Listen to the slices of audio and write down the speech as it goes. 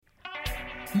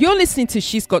You're listening to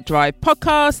She's Got Drive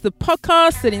podcast, the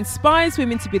podcast that inspires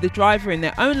women to be the driver in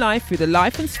their own life through the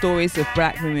life and stories of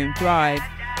Black women with drive.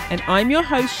 And I'm your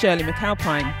host, Shirley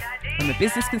McAlpine. I'm a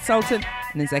business consultant,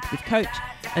 an executive coach,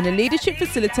 and a leadership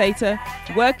facilitator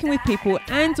working with people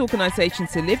and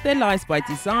organizations to live their lives by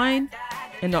design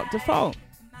and not default.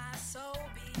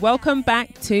 Welcome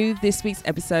back to this week's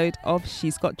episode of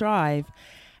She's Got Drive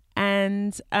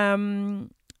and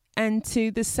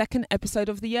to the second episode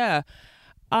of the year.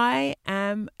 I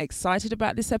am excited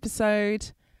about this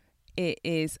episode. It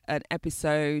is an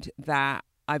episode that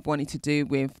I've wanted to do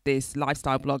with this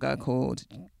lifestyle blogger called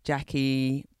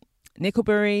Jackie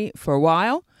Nickelberry for a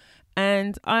while.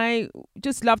 And I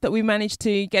just love that we managed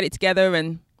to get it together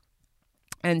and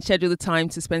schedule the time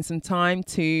to spend some time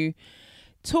to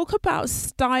talk about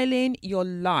styling your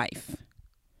life.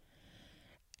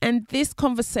 And this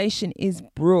conversation is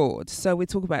broad. So we're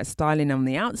talking about styling on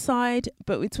the outside,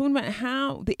 but we're talking about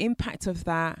how the impact of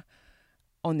that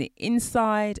on the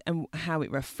inside and how it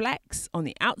reflects on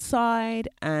the outside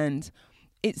and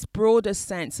its broader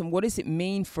sense and what does it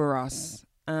mean for us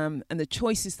and the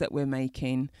choices that we're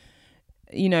making.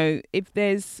 You know, if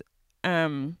there's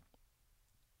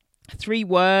three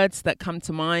words that come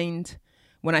to mind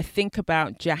when I think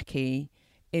about Jackie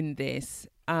in this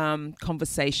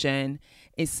conversation,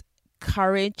 is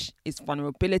courage, is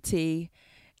vulnerability,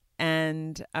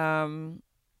 and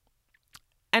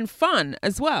fun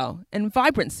as well, and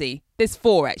vibrancy. There's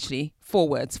four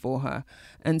words for her,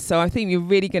 and so I think you're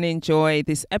really going to enjoy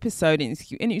this episode.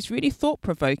 And it's really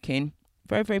thought-provoking,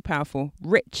 very, very powerful,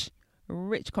 rich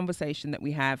conversation that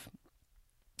we have.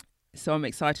 So I'm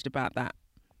excited about that.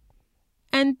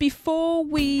 And before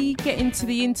we get into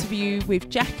the interview with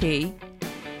Jackie,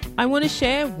 I want to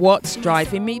share what's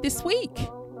driving me this week.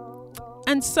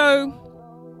 And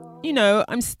so, you know,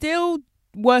 I'm still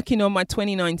working on my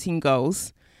 2019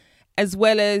 goals, as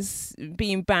well as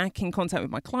being back in contact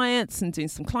with my clients and doing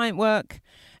some client work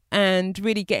and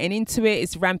really getting into it.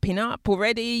 It's ramping up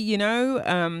already, you know.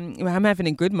 I'm having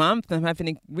a good month. I'm having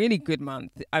a really good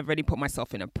month. I've already put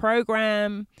myself in a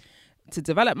program to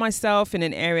develop myself in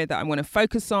an area that I want to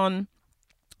focus on,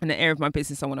 in an area of my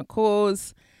business I want to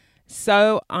cause.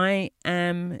 So I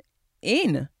am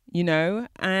in, you know,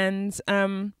 and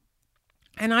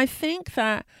I think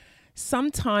that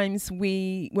sometimes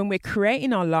when we're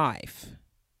creating our life,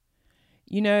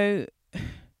 you know,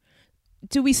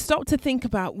 do we stop to think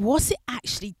about what's it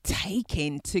actually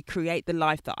taking to create the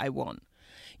life that I want?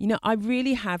 You know, I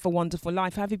really have a wonderful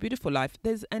life. I have a beautiful life.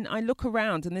 And I look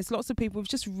around and there's lots of people with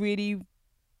just really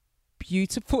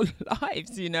beautiful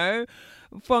lives, you know,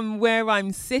 from where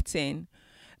I'm sitting.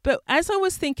 But as I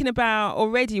was thinking about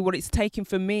already what it's taken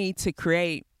for me to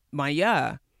create my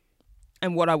year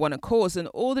and what I want to cause and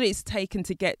all that it's taken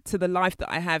to get to the life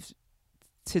that I have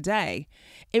today,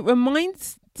 it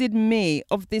reminded me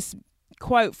of this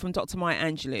quote from Dr. Maya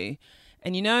Angelou.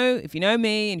 And you know, if you know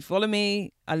me and follow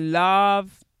me, I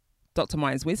love Dr.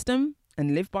 Maya's wisdom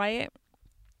and live by it.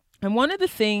 And one of the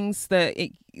things that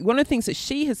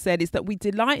she has said is that we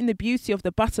delight in the beauty of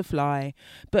the butterfly,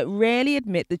 but rarely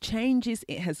admit the changes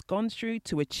it has gone through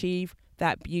to achieve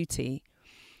that beauty.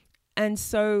 And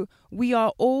so we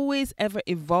are always ever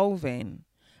evolving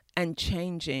and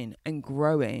changing and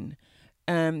growing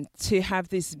to have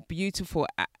this beautiful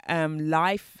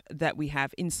life that we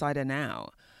have inside and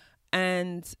out.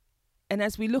 And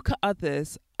as we look at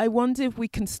others, I wonder if we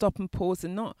can stop and pause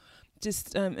and not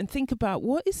just and think about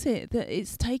what is it that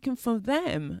it's taken from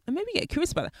them, and maybe get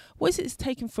curious about that. What is it it's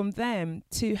taken from them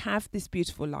to have this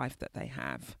beautiful life that they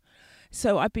have?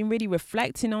 So I've been really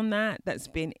reflecting on that. That's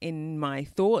been in my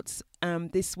thoughts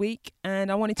this week,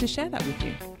 and I wanted to share that with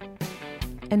you.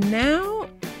 And now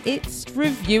it's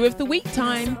review of the week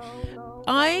time.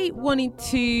 I wanted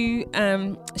to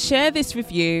share this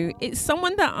review. It's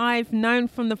someone that I've known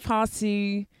from the past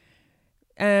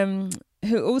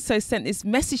who also sent this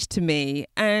message to me,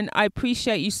 and I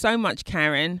appreciate you so much,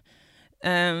 Karen.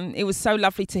 It was so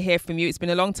lovely to hear from you. It's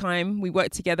been a long time. We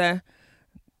worked together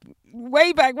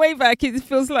way back. It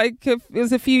feels like it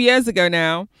was a few years ago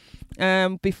now,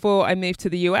 before I moved to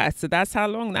the US. So that's how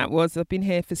long that was. I've been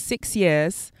here for 6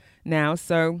 years now.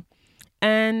 So,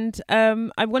 and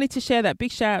I wanted to share that.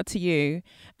 Big shout out to you.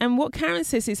 And what Karen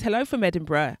says is, hello from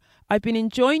Edinburgh. I've been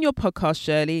enjoying your podcast,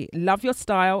 Shirley. Love your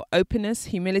style, openness,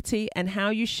 humility, and how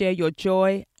you share your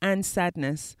joy and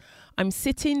sadness. I'm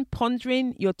sitting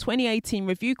pondering your 2018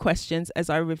 review questions as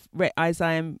I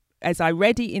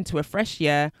ready into a fresh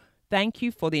year. Thank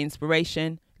you for the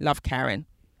inspiration. Love, Karen.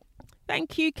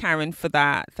 Thank you, Karen, for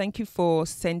that. Thank you for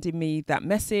sending me that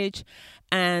message.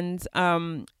 And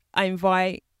I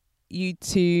invite you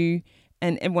to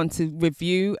and everyone to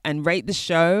review and rate the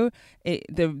show.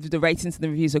 The ratings and the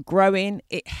reviews are growing.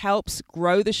 It helps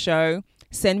grow the show.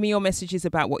 Send me your messages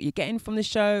about what you're getting from the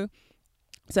show.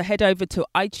 So head over to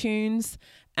iTunes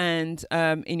and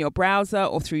in your browser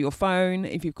or through your phone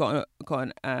if you've got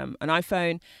an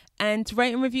iPhone, and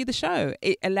rate and review the show.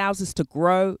 It allows us to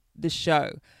grow the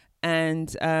show.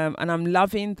 And I'm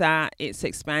loving that it's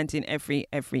expanding every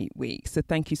week. So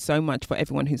thank you so much for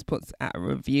everyone who's put out a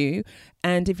review.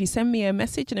 And if you send me a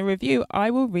message and a review,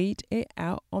 I will read it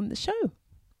out on the show.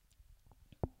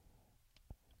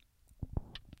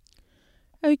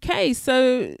 Okay,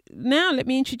 so now let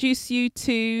me introduce you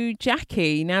to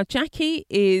Jackie. Now, Jackie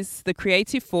is the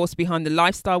creative force behind the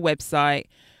lifestyle website,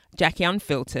 Jackie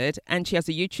Unfiltered, and she has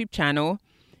a YouTube channel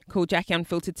called Jackie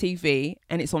Unfiltered TV,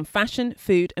 and it's on fashion,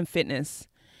 food, and fitness.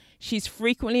 She's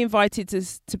frequently invited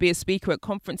to be a speaker at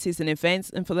conferences and events,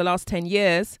 and for the last 10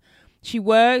 years, she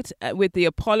worked with the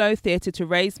Apollo Theatre to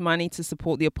raise money to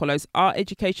support the Apollo's art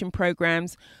education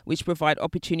programs, which provide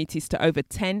opportunities to over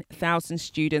 10,000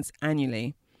 students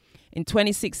annually. In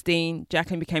 2016,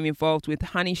 Jacqueline became involved with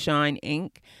Honey Shine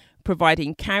Inc.,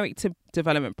 providing character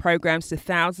development programs to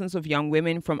thousands of young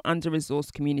women from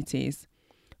under-resourced communities.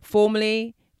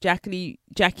 Formerly, Jackie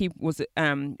was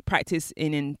practiced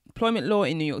in employment law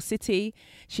in New York City.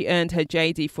 She earned her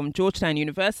JD from Georgetown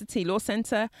University Law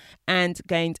Center and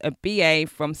gained a BA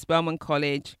from Spelman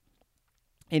College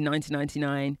in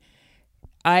 1999.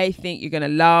 I think you're going to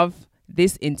love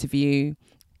this interview.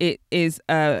 It is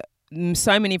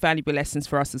so many valuable lessons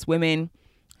for us as women.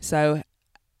 So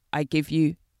I give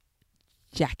you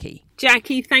Jackie.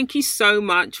 Jackie, thank you so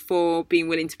much for being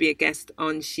willing to be a guest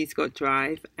on She's Got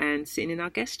Drive and sitting in our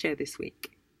guest chair this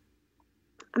week.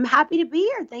 I'm happy to be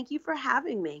here. Thank you for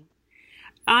having me.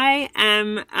 I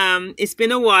am, it's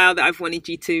been a while that I've wanted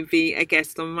you to be a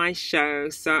guest on my show,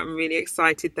 so I'm really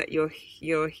excited that you're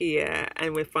here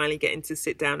and we're finally getting to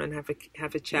sit down and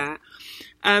have a chat.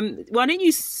 Why don't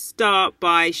you start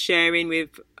by sharing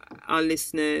with my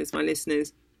listeners,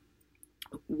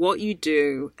 what you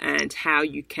do and how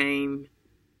you came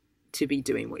to be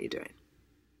doing what you're doing?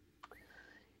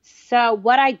 So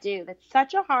what I do, that's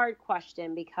such a hard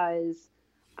question because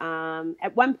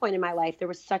at one point in my life, there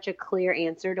was such a clear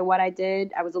answer to what I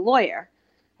did. I was a lawyer.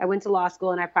 I went to law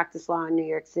school and I practiced law in New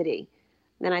York City.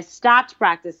 Then I stopped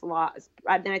practice law.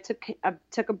 Then I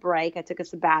took a break. I took a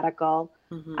sabbatical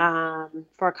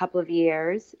for a couple of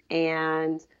years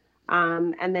and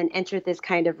then entered this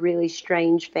kind of really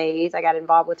strange phase. I got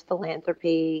involved with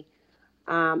philanthropy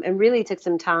and really took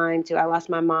some time I lost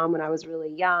my mom when I was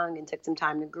really young and took some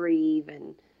time to grieve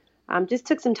and just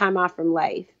took some time off from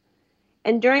life.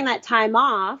 And during that time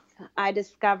off, I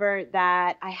discovered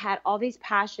that I had all these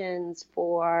passions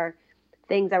for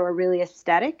things that were really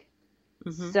aesthetic.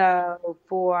 Mm-hmm. So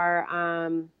for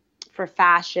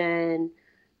fashion,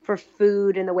 for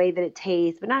food and the way that it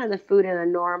tastes, but not in the food in a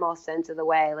normal sense of the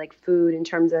way, like food in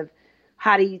terms of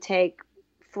how do you take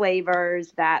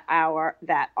flavors that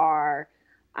are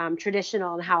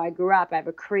traditional and how I grew up. I have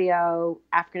a Creole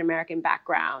African-American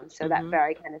background. So that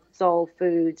very kind of soul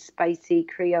food, spicy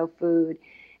Creole food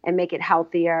and make it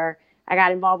healthier. I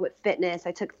got involved with fitness.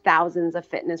 I took thousands of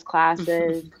fitness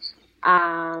classes.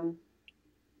 And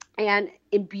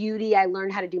in beauty, I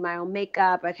learned how to do my own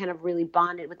makeup. I kind of really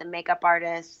bonded with a makeup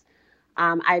artist.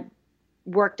 I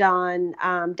worked on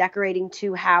decorating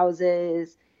 2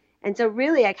 houses. And so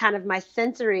really, my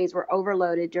sensories were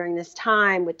overloaded during this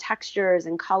time with textures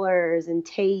and colors and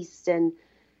taste and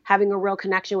having a real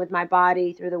connection with my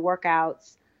body through the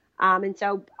workouts. And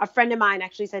so a friend of mine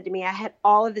actually said to me, I had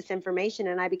all of this information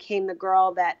and I became the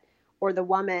girl or the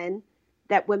woman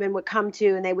that women would come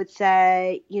to and they would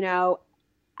say,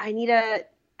 I need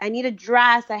a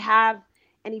dress. I have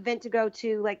an event to go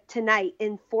to like tonight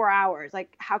in 4 hours.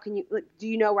 Like, how can you, do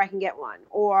you know where I can get one?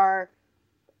 Or,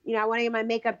 I want to get my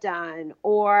makeup done,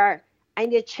 or I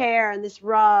need a chair and this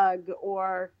rug,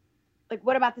 or like,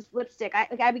 what about this lipstick?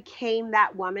 I became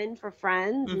that woman for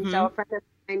friends. Mm-hmm. And so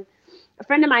a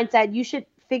friend of mine said, you should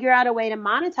figure out a way to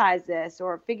monetize this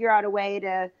or figure out a way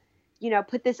to,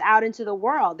 put this out into the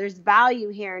world. There's value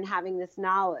here in having this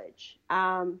knowledge.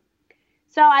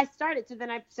 So I started.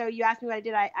 So you asked me what I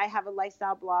did. I have a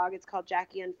lifestyle blog. It's called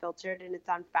Jackie Unfiltered, and it's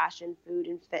on fashion, food,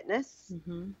 and fitness.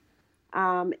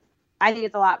 Mm-hmm. I think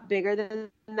it's a lot bigger than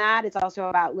that. It's also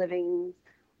about living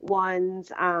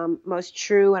one's most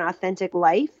true and authentic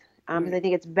life. Because I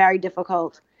think it's very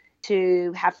difficult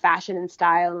to have fashion and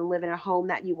style and live in a home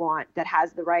that you want, that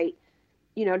has the right,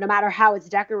 no matter how it's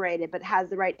decorated, but has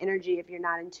the right energy if you're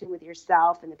not in tune with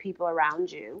yourself and the people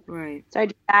around you. Right. So I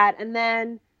do that. And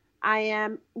then I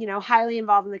am, highly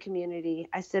involved in the community.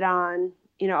 I sit on,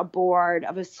 a board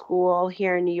of a school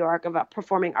here in New York, of a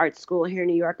performing arts school here in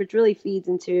New York, which really feeds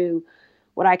into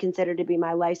what I consider to be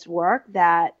my life's work.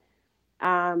 That,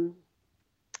 um,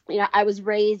 I was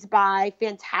raised by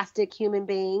fantastic human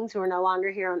beings who are no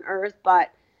longer here on earth,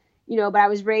 but I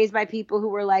was raised by people who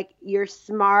were like, you're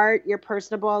smart, you're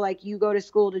personable, like you go to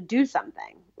school to do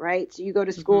something, right? So you go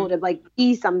to school to like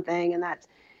be something, and that's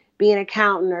be an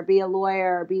accountant or be a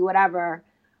lawyer or be whatever.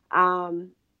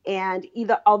 And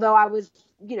although I was,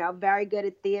 very good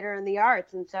at theater and the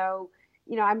arts. And so,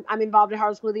 I'm involved in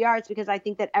Harvard School of the Arts because I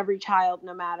think that every child,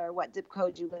 no matter what zip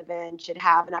code you live in, should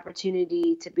have an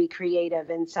opportunity to be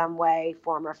creative in some way,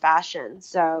 form, or fashion.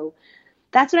 So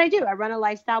that's what I do. I run a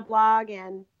lifestyle blog,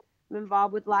 and I'm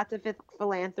involved with lots of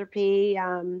philanthropy,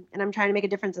 and I'm trying to make a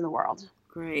difference in the world.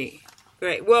 Great.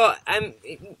 Well,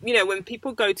 when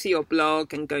people go to your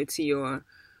blog and go to your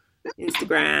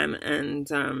Instagram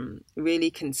and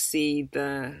really can see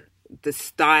the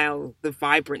style, the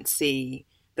vibrancy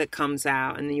that comes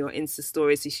out, and your Insta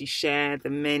stories as you share the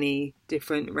many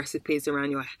different recipes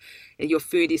around your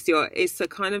food. It's a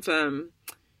kind of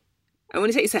I want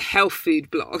to say it's a health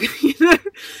food blog. It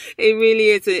really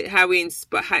is how we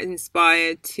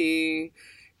inspired to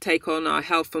take on our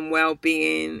health and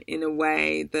well-being in a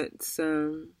way that's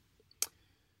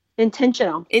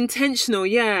intentional.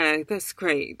 Yeah, that's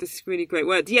great. That's a really great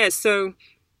word. Yeah. So,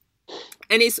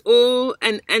 and it's all,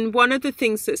 and one of the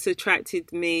things that's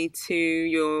attracted me to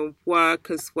your work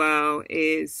as well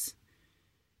is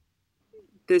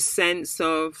the sense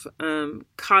of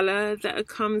color that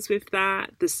comes with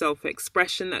that, the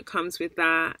self-expression that comes with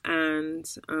that, and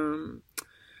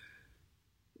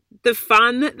the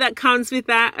fun that comes with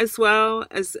that as well,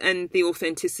 and the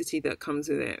authenticity that comes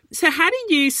with it. So how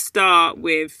do you start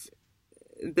with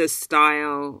the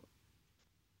style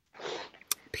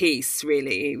piece,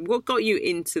 really? What got you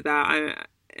into that?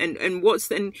 And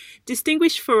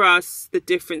distinguish for us the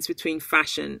difference between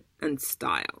fashion and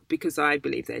style, because I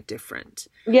believe they're different.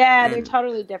 Yeah, they're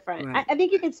totally different. Right. I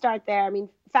think you could start there. I mean,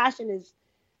 fashion is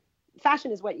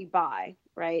what you buy,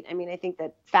 right? I mean, I think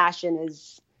that fashion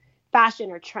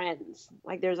or trends.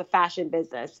 Like there's a fashion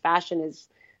business. Fashion is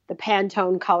the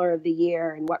Pantone color of the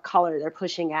year and what color they're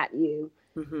pushing at you.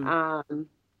 Mm-hmm.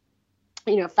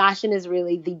 Fashion is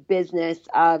really the business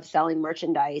of selling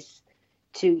merchandise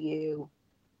to you,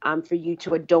 for you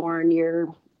to adorn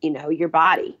your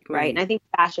body, right? And I think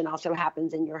fashion also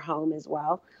happens in your home as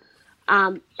well.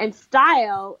 And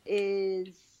style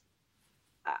is,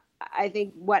 I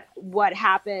think, what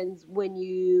happens when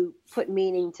you put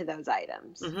meaning to those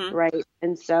items, right?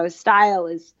 And so style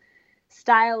is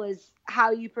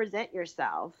how you present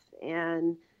yourself,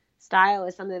 and style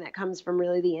is something that comes from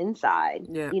really the inside.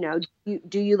 Yeah.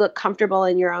 Do you look comfortable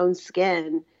in your own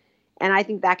skin? And I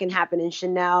think that can happen in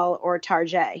Chanel or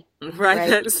Target. Right.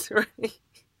 That's right.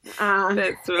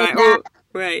 That's right.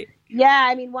 Right. Yeah.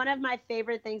 I mean, one of my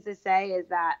favorite things to say is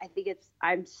that I think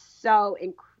I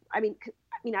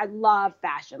love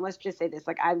fashion. Let's just say this.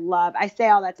 Like, I say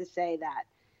all that to say that,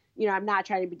 I'm not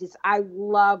trying to be I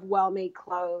love well-made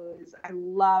clothes. I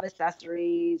love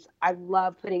accessories. I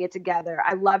love putting it together.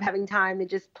 I love having time to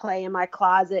just play in my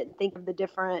closet and think of the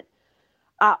different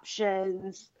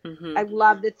options. I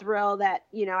love the thrill that,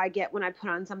 I get when I put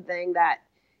on something that,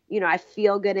 I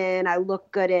feel good in, I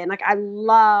look good in. Like, I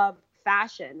love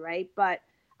fashion, right? But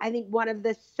I think one of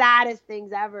the saddest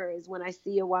things ever is when I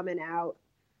see a woman out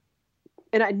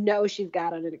and I know she's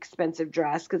got on an expensive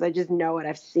dress, because I just know it.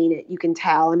 I've seen it. You can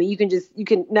tell. I mean,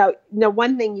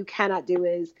 one thing you cannot do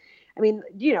is, I mean,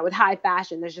 with high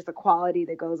fashion, there's just a quality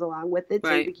that goes along with it.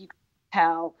 Right. So you can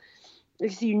tell,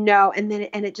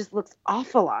 and it just looks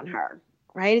awful on her,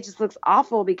 right? It just looks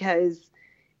awful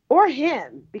or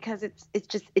him, because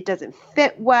it doesn't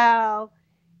fit well,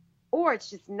 or it's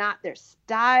just not their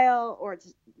style, or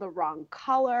it's the wrong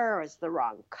color, or it's the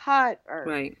wrong cut, or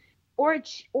right. Or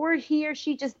he or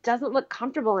she just doesn't look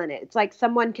comfortable in it. It's like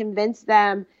someone convinced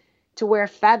them to wear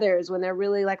feathers when they're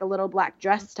really like a little black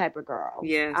dress type of girl.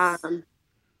 Yes.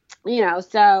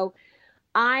 So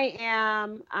I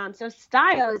am, so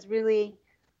style is really,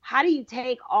 how do you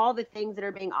take all the things that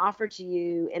are being offered to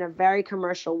you in a very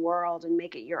commercial world and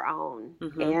make it your own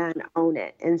and own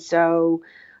it? And so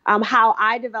how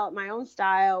I developed my own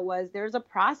style was, there's a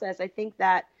process. I think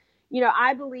that,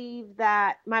 I believe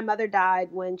that my mother died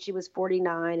when she was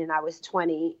 49 and I was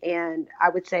 20. And I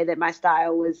would say that my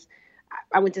style was,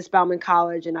 I went to Spelman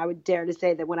College, and I would dare to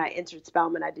say that when I entered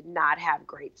Spelman, I did not have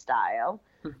great style.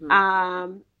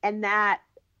 And that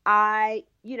and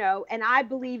I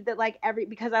believe that like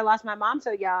because I lost my mom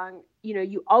so young,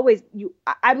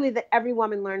 I believe that every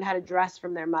woman learned how to dress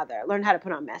from their mother, learned how to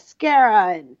put on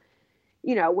mascara and,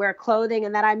 wear clothing,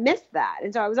 and that I missed that.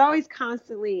 And so I was always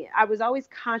conscious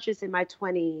in my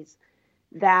 20s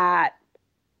that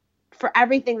for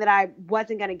everything that I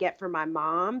wasn't going to get from my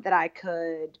mom, that I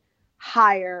could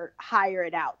hire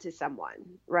it out to someone,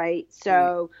 right?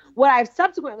 So what I've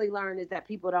subsequently learned is that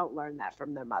people don't learn that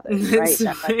from their mothers, right?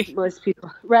 Like most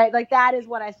people, right? Like that is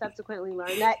what I subsequently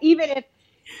learned, that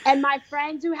and my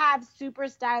friends who have super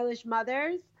stylish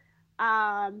mothers,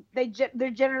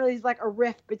 there generally is like a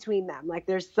rift between them. Like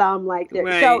there's some so like,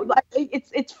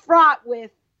 it's fraught with,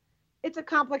 it's a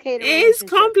complicated relationship.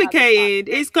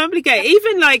 It's complicated.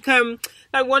 Even like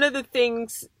one of the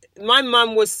things, my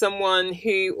mum was someone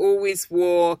who always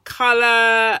wore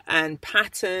color and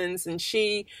patterns, and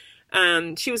she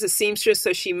was a seamstress,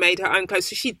 so she made her own clothes.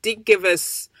 So she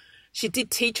did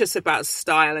teach us about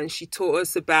style, and she taught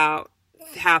us about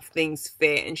how things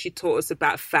fit, and she taught us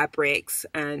about fabrics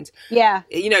and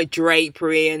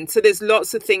drapery. And so there's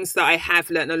lots of things that I have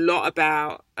learned a lot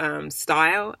about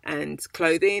style and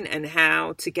clothing and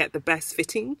how to get the best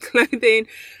fitting clothing.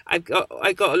 I got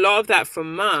a lot of that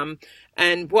from Mum.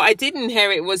 And what I didn't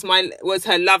inherit was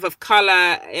her love of color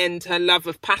and her love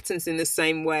of patterns in the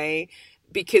same way,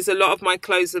 because a lot of my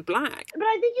clothes are black. But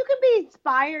I think you can be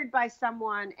inspired by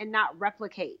someone and not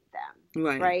replicate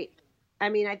them. Right? I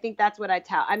mean, I think that's what I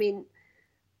tell. I mean,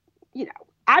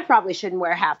 I probably shouldn't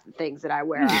wear half the things that I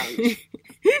wear.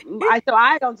 So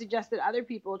I don't suggest that other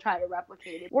people try to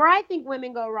replicate it. Where I think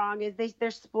women go wrong is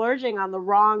they're splurging on the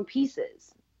wrong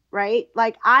pieces, right?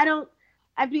 Like I'll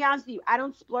be honest with you, I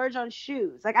don't splurge on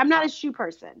shoes. Like I'm not a shoe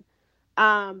person.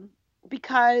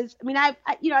 Because I mean, I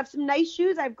have some nice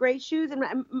shoes. I have great shoes,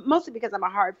 and mostly because I'm a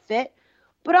hard fit,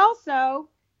 but also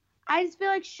I just feel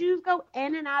like shoes go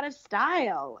in and out of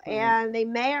style, and they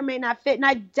may or may not fit. And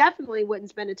I definitely wouldn't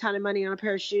spend a ton of money on a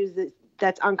pair of shoes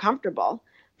that's uncomfortable.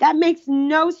 That makes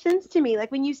no sense to me.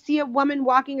 Like when you see a woman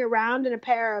walking around in a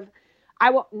pair of,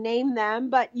 I won't name them,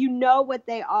 but you know what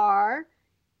they are,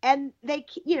 and they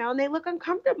look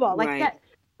uncomfortable. Like that.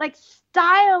 Like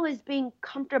style is being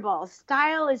comfortable.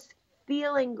 Style is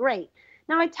feeling great.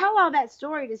 Now I tell all that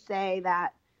story to say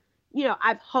that,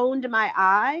 I've honed my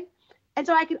eye. And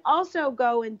so I could also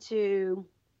go into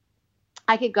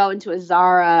a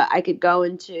Zara, I could go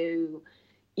into,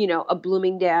 a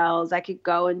Bloomingdale's, I could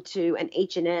go into an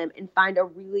H&M and find a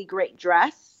really great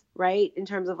dress, right? In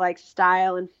terms of like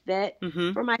style and fit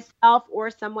for myself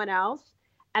or someone else.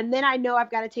 And then I know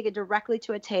I've got to take it directly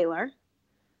to a tailor.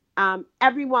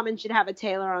 Every woman should have a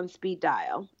tailor on speed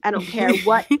dial. I don't care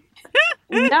what.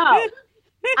 No.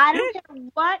 I don't care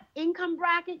what income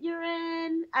bracket you're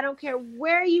in. I don't care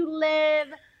where you live.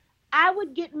 I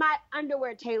would get my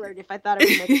underwear tailored if I thought it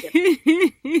would make a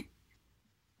difference.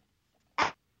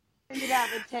 I should have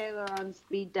a tailor on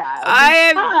speed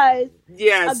dial.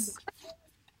 Yes.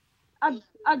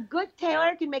 A good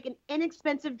tailor can make an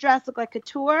inexpensive dress look like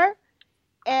couture,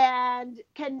 and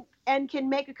can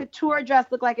make a couture dress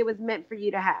look like it was meant for you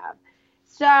to have.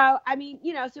 So, I mean,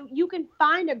 so you can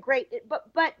find a great, but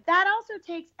that also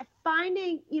takes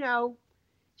finding,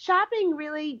 shopping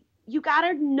really, you got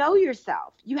to know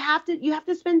yourself. You have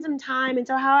to spend some time. And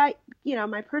so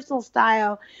my personal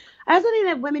style, I also think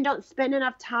that women don't spend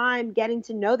enough time getting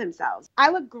to know themselves. I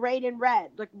look great in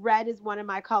red. Like red is one of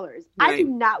my colors. Right. I do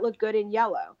not look good in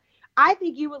yellow. I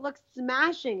think you would look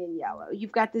smashing in yellow.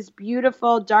 You've got this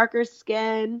beautiful darker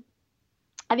skin.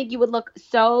 I think you would look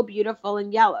so beautiful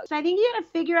in yellow. So I think you got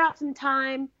to figure out some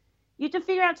time. You have to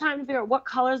figure out time to figure out what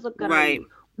colors look good on you.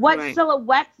 What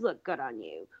silhouettes look good on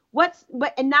you.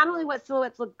 And not only what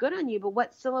silhouettes look good on you, but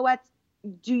what silhouettes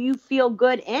do you feel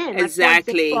good in?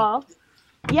 Exactly.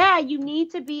 Yeah, you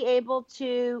need to be able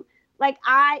to, like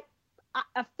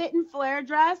a fit and flare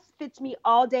dress fits me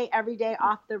all day, every day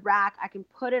off the rack. I can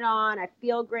put it on. I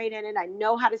feel great in it. I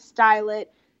know how to style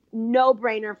it. No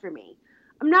brainer for me.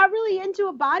 I'm not really into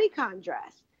a bodycon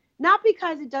dress, not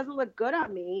because it doesn't look good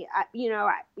on me.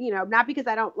 Not because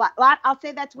I don't. I'll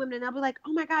say that to women, and they'll be like,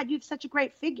 "Oh my God, you have such a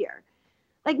great figure."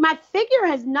 Like my figure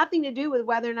has nothing to do with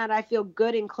whether or not I feel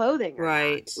good in clothing.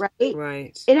 Right.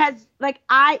 It has if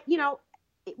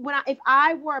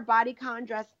I wore a bodycon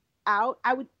dress out,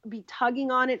 I would be tugging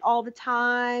on it all the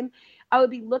time. I would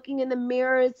be looking in the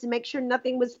mirrors to make sure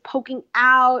nothing was poking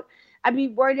out. I'd be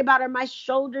worried about, are my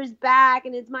shoulders back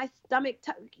and is my stomach,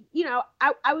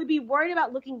 I would be worried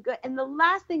about looking good. And the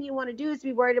last thing you want to do is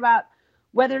be worried about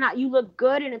whether or not you look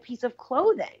good in a piece of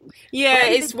clothing. Yeah,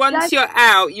 Right? it's once you're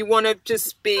out, you want to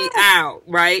just be out,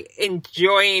 right?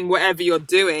 Enjoying whatever you're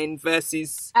doing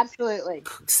versus Absolutely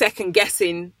second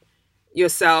guessing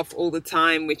yourself all the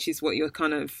time, which is what you're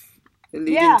kind of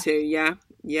alluding yeah. to. Yeah,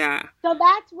 yeah. So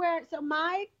that's where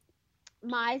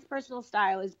my personal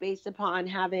style is based upon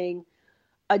having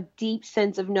a deep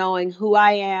sense of knowing who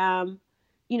I am,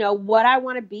 what I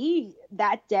want to be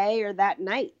that day or that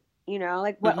night.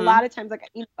 Like what a lot of times, like,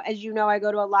 as you know, I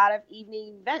go to a lot of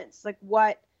evening events. Like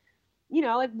like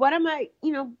what am I,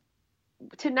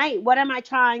 tonight, what am I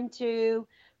trying to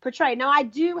portray? Now, I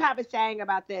do have a saying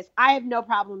about this. I have no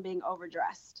problem being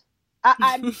overdressed.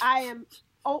 I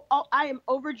am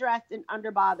overdressed and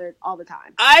underbothered all the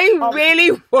time. I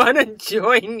really want to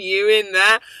join you in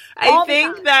that. I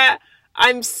think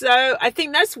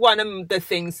that's one of the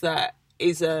things that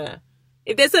is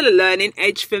if there's a learning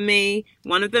edge for me,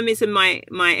 one of them is in my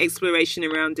exploration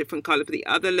around different color. But the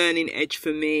other learning edge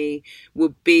for me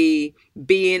would be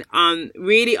being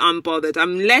really unbothered.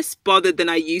 I'm less bothered than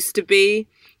I used to be,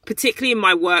 particularly in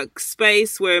my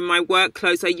workspace, where in my work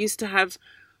clothes, I used to have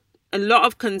a lot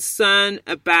of concern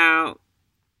about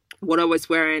what I was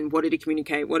wearing, what did it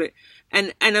communicate,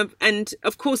 and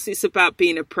of course it's about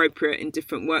being appropriate in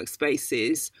different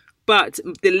workspaces. But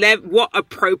what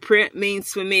appropriate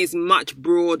means for me is much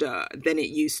broader than it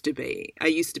used to be. I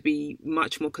used to be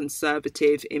much more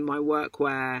conservative in my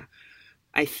workwear,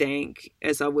 I think,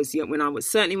 when I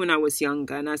was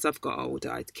younger, and as I've got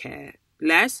older, I'd care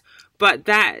less. But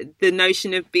the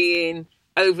notion of being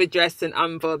overdressed and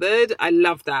unbothered, I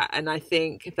love that, and I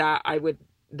think that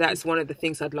that's one of the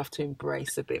things I'd love to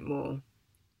embrace a bit more.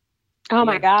 Oh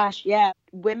my gosh, yeah.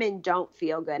 Women don't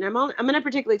feel good. And I'm going to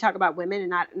particularly talk about women,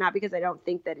 and not because I don't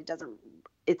think that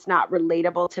it's not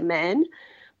relatable to men,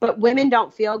 but women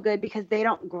don't feel good because they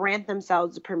don't grant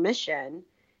themselves permission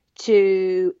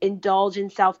to indulge in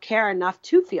self-care enough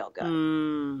to feel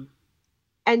good.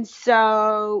 And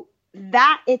so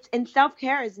and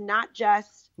self-care is not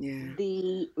just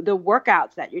the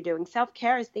workouts that you're doing.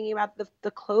 Self-care is thinking about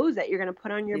the clothes that you're going to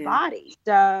put on your body.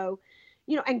 So,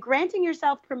 and granting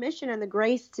yourself permission and the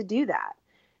grace to do that,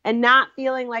 and not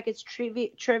feeling like it's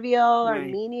trivial or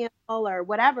menial or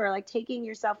whatever, like taking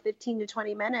yourself 15 to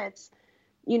 20 minutes,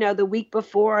 the week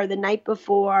before, the night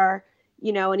before,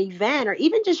 an event, or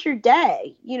even just your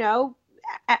day.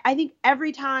 I think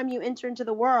every time you enter into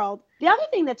the world, the other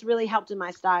thing that's really helped in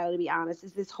my style, to be honest,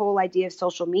 is this whole idea of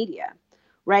social media,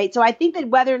 right? So I think that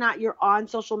whether or not you're on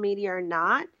social media or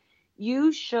not,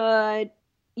 you should,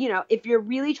 if you're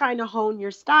really trying to hone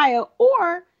your style,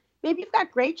 or maybe you've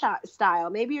got great style,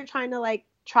 maybe you're trying to like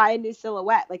try a new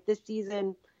silhouette. Like this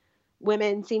season,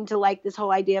 women seem to like this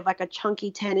whole idea of like a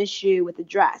chunky tennis shoe with a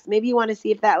dress. Maybe you want to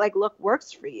see if that like look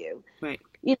works for you. Right.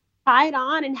 Try it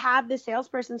on and have the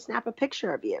salesperson snap a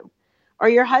picture of you, or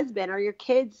your husband or your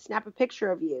kids snap a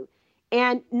picture of you.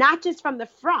 And not just from the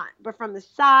front, but from the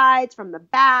sides, from the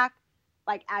back,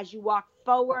 like as you walk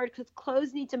forward, because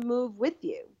clothes need to move with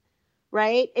you,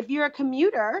 right? If you're a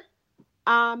commuter,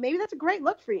 maybe that's a great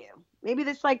look for you. Maybe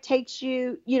this like takes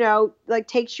you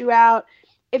out.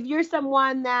 If you're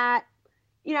someone that,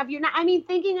 if you're not,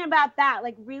 thinking about that,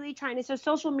 like really so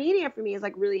social media for me has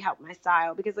like really helped my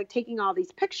style, because like taking all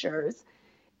these pictures,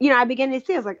 I began to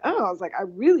see, I was like, I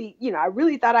really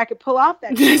thought I could pull off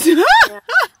that.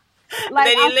 Like,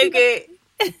 then you look at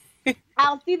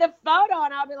I'll see the photo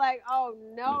and I'll be like, oh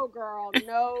no, girl,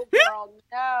 no,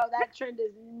 that trend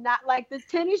is not like the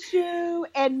tennis shoe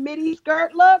and midi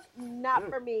skirt look. Not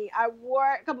for me. I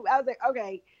wore it I was like,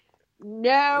 okay,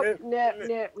 no.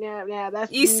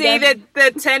 That's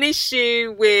the tennis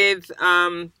shoe with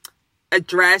a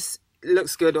dress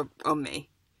looks good on me.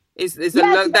 It's a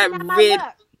look that really.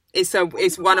 It's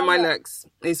one of my looks.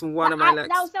 It's one of my looks.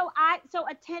 No, so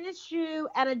a tennis shoe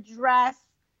and a dress,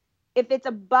 if it's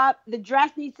above, the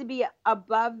dress needs to be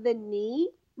above the knee,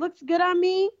 looks good on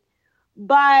me.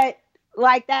 But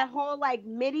like that whole like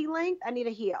midi length, I need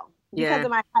a heel because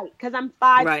of my height, because I'm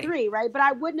 5'3", right? But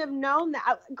I wouldn't have known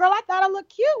that. Girl, I thought I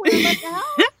looked cute when I left the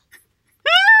house.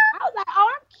 I was like, oh,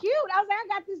 I'm cute. I was like, I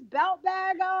got this belt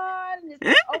bag on, and this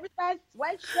oversized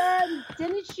sweatshirt, and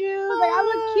tennis shoes. Like, I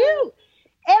look cute.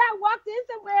 And I walked in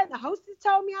somewhere, and the hostess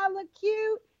told me I looked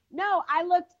cute. No, I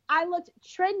looked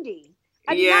trendy.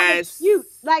 I did not look cute.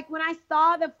 Like when I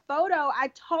saw the photo, I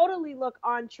totally look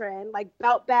on trend. Like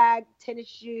belt bag, tennis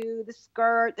shoe, the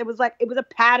skirt. It was a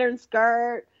pattern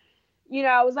skirt. It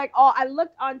was like, oh, I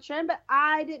looked on trend, but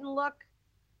I didn't look.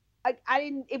 It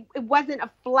wasn't a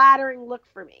flattering look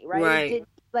for me, right? Right. It did,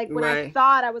 like when I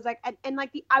saw it, I was like, and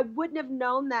like I wouldn't have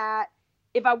known that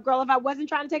if I wasn't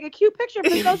trying to take a cute picture for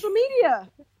social media.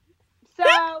 So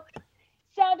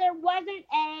there wasn't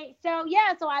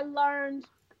so I learned,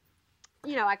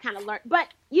 I kind of learned, but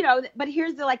but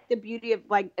here's the beauty of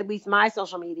like at least my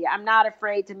social media. I'm not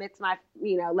afraid to mix my,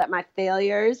 let my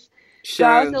failures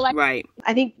go. So like, right.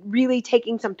 I think really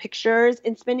taking some pictures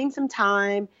and spending some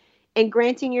time and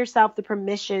granting yourself the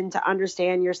permission to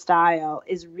understand your style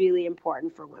is really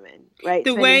important for women, right?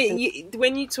 The way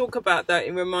when you talk about that,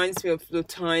 it reminds me of the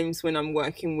times when I'm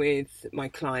working with my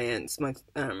clients,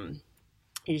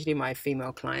 usually my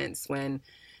female clients, when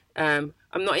I'm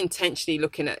not intentionally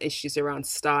looking at issues around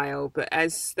style, but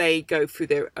as they go through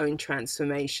their own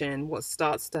transformation, what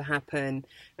starts to happen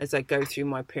as I go through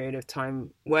my period of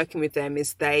time working with them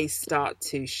is they start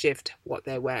to shift what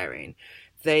they're wearing.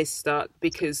 They start,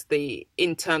 because the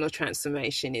internal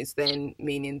transformation is then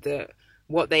meaning that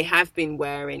what they have been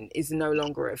wearing is no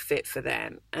longer a fit for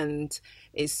them. And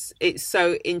it's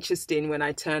so interesting when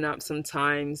I turn up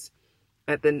sometimes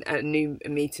at a new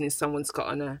meeting and someone's got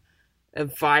on a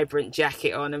vibrant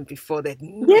jacket on, and before they'd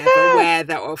never wear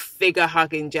that, or a figure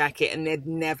hugging jacket and they'd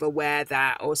never wear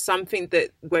that, or something that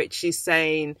where she's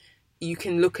saying, you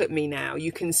can look at me now,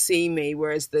 you can see me,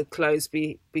 whereas the clothes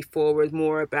before was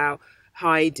more about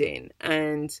hiding.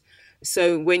 And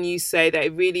so when you say that,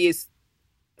 it really is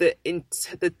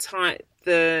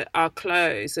our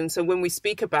clothes. And so when we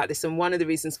speak about this, and one of the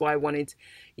reasons why I wanted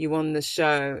you on the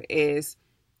show is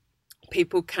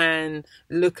people can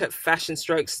look at fashion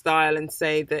stroke style and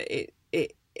say that it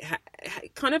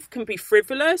kind of can be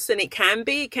frivolous, and it can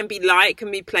be light, it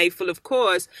can be playful, of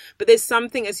course, but there's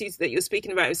something that you're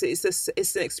speaking about.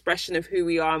 It's an expression of who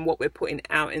we are and what we're putting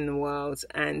out in the world,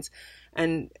 and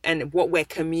what we're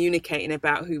communicating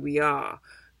about who we are,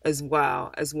 as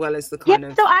well as the kind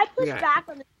of. So I push back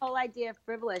on this whole idea of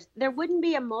frivolous. There wouldn't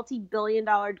be a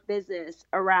multi-billion-dollar business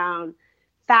around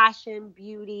fashion,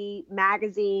 beauty,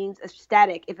 magazines,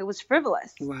 aesthetic if it was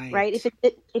frivolous, right?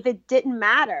 If it didn't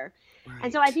matter. Right.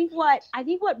 And so I think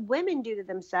what women do to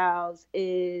themselves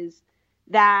is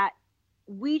that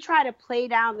we try to play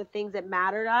down the things that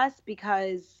matter to us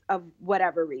because of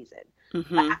whatever reason.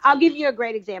 Mm-hmm. I'll give you a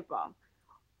great example.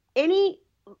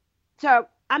 So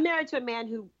I'm married to a man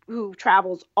who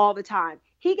travels all the time.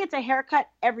 He gets a haircut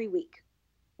every week.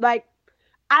 Like,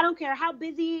 I don't care how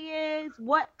busy he is,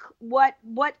 what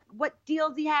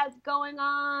deals he has going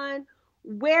on,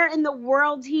 where in the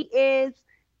world he is.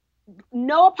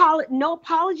 No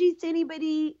apologies to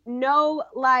anybody. No,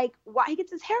 like, why he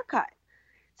gets his haircut.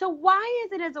 So why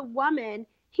is it, as a woman,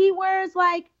 he wears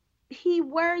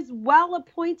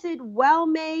well-appointed,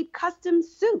 well-made custom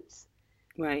suits?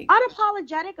 Right.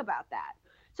 Unapologetic about that.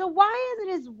 So why is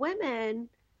it, as women,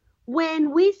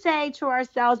 when we say to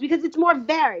ourselves, because it's more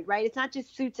varied, right? It's not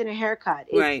just suits and a haircut.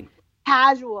 It's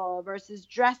casual versus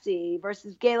dressy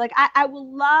versus gay. Like, I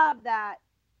will love that,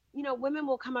 women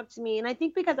will come up to me, and I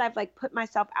think because I've put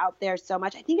myself out there so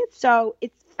much, I think it's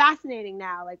fascinating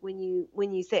now. Like when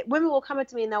you say, women will come up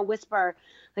to me and they'll whisper,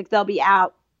 like they'll be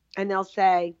out and they'll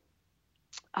say,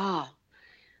 oh,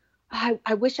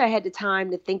 I wish I had the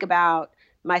time to think about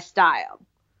my style.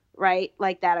 Right?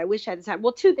 Like that. I wish I had the time.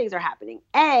 Well, two things are happening.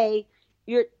 A,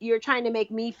 you're trying to make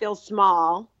me feel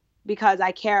small because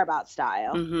I care about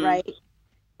style, mm-hmm. right?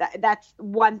 That's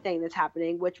one thing that's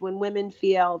happening, which when women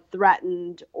feel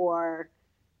threatened, or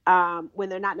when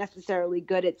they're not necessarily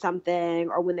good at something,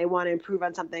 or when they want to improve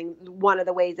on something, one of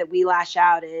the ways that we lash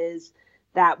out is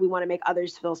that we want to make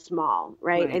others feel small,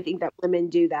 right? I think that women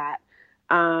do that.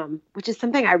 Which is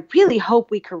something I really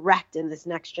hope we correct in this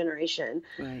next generation.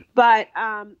 Right. But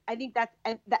I think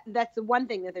that's the one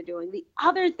thing that they're doing. The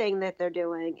other thing that they're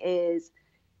doing is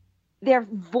they're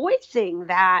voicing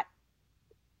that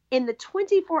in the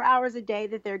 24 hours a day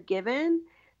that they're given,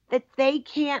 that they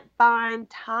can't find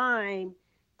time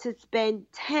to spend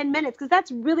 10 minutes, because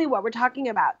that's really what we're talking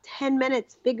about. 10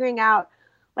 minutes figuring out,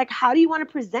 like, how do you want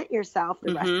to present yourself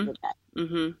the mm-hmm. rest of the day?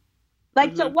 Mm-hmm.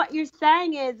 Like, mm-hmm. So what you're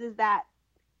saying is that,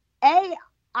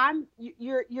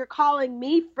 you're calling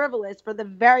me frivolous for the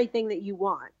very thing that you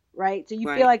want, right? So you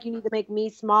feel like you need to make me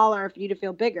smaller for you to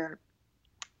feel bigger.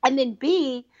 And then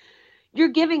B, you're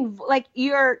giving, like,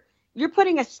 you're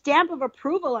putting a stamp of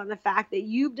approval on the fact that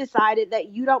you've decided that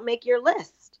you don't make your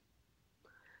list.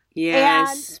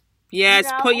 Yes. And,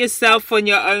 put yourself on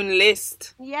your own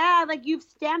list. Yeah, like you've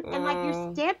stamped, and like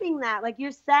you're stamping that, like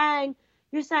you're saying,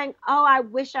 oh, I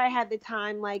wish I had the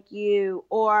time like you,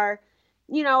 or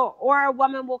or a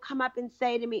woman will come up and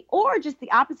say to me, or just the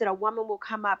opposite, a woman will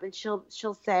come up and she'll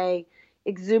say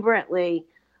exuberantly,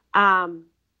 like,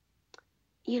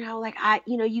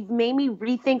 you've made me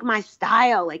rethink my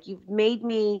style. Like, you've made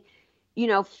me,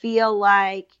 feel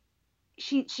like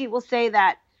she will say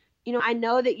that, I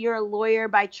know that you're a lawyer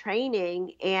by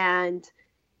training and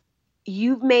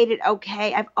you've made it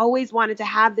okay. I've always wanted to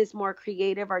have this more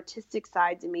creative, artistic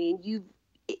side to me, and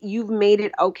you've made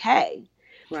it okay.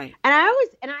 Right. And I always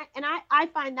I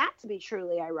find that to be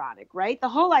truly ironic, right? The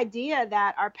whole idea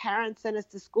that our parents sent us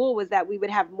to school was that we would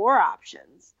have more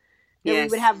options, that we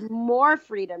would have more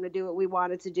freedom to do what we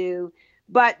wanted to do,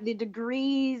 but the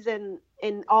degrees and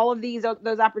all of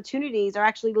those opportunities are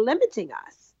actually limiting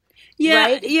us. Yeah,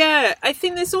 right? Yeah. I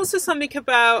think there's also something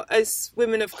about, as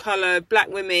women of color, Black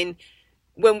women,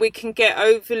 when we can get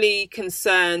overly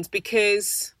concerned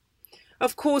because,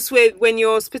 of course,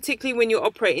 particularly when you're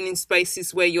operating in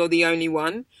spaces where you're the only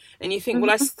one and you think,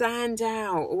 well, I stand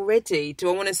out already. Do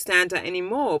I want to stand out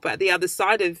anymore? But the other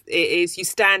side of it is you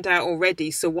stand out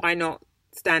already. So why not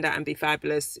stand out and be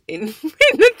fabulous in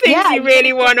the things you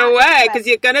really want to wear? Because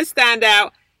you're going to stand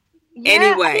out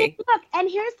anyway. I mean, look, and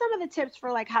here's some of the tips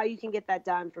for like how you can get that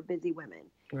done for busy women.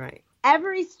 Right.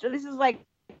 This is like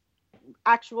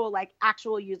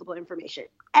actual usable information.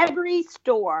 Every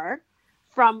store,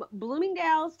 from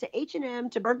Bloomingdale's to H&M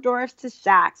to Bergdorf's to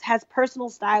Saks, has personal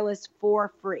stylists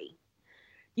for free.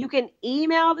 You can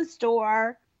email the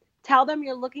store, tell them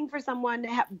you're looking for someone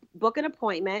to book an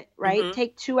appointment, right? Mm-hmm.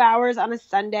 Take 2 hours on a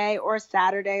Sunday or a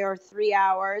Saturday or 3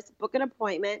 hours, book an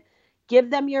appointment, give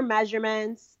them your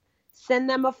measurements, send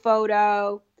them a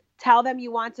photo, tell them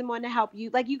you want someone to help you.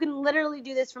 Like, you can literally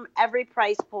do this from every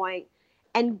price point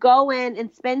and go in and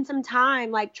spend some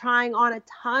time like trying on a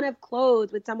ton of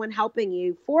clothes with someone helping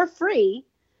you for free.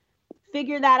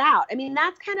 Figure that out. I mean,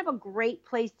 that's kind of a great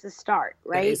place to start,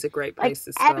 right? It is a great place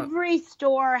to start. Every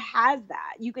store has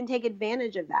that. You can take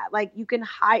advantage of that. Like, you can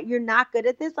hire, you're not good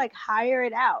at this, like, hire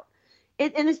it out.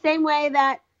 In the same way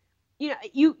that,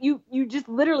 you just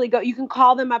literally go, you can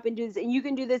call them up and do this, and you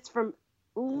can do this from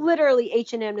literally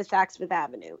H&M to Saks Fifth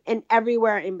Avenue and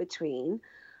everywhere in between.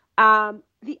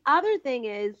 The other thing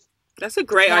is, that's a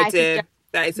great idea.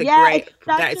 That is a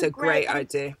great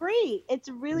idea. It's free. It's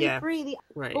really free.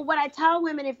 Right. But what I tell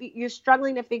women, if you're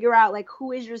struggling to figure out like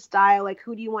who is your style, like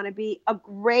who do you want to be, a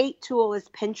great tool is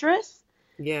Pinterest.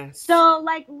 Yes. So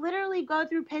like literally go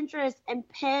through Pinterest and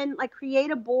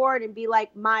create a board and be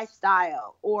like my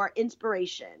style or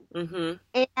inspiration.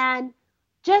 Mm-hmm. And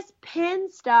just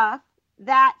pin stuff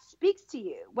that speaks to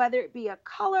you, whether it be a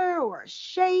color or a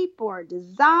shape or a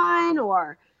design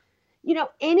or,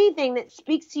 anything that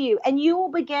speaks to you, and you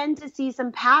will begin to see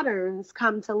some patterns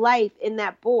come to life in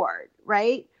that board,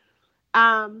 right?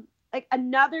 Like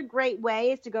another great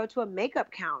way is to go to a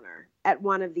makeup counter at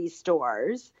one of these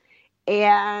stores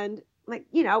and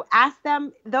ask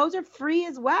them, those are free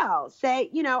as well. Say,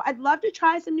 I'd love to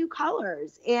try some new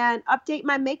colors and update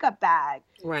my makeup bag.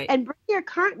 Right. And bring your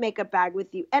current makeup bag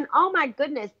with you. And oh my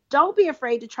goodness, don't be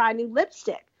afraid to try new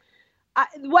lipstick.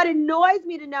 What annoys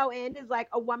me to no end is like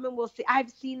a woman will see, I've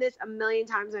seen this a million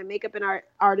times. My makeup and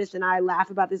artist and I laugh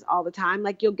about this all the time.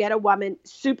 Like, you'll get a woman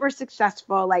super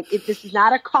successful, like if this is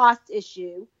not a cost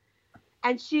issue,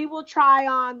 and she will try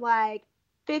on like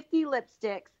 50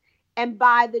 lipsticks and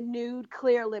buy the nude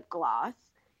clear lip gloss,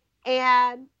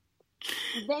 and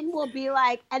then we'll be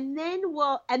like, and then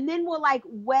we'll like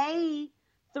weigh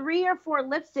 3 or 4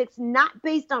 lipsticks, not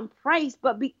based on price,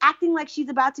 but be acting like she's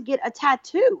about to get a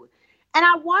tattoo. And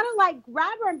I want to like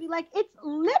grab her and be like, it's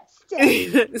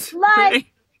lipstick. Like,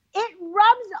 it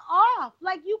rubs off.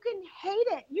 Like, you can hate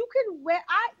it. You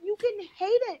can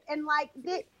hate it. And like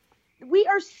we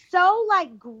are so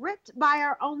like gripped by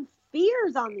our own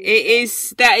fears on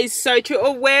these. That is so true.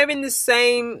 Or wearing the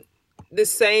same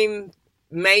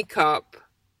makeup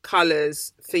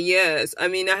colors for years. I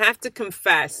mean, I have to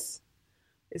confess,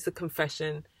 it's a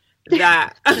confession,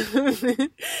 that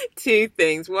 2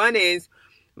 things. One is,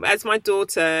 as my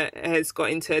daughter has got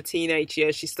into her teenage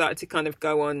years, she started to kind of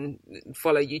go on,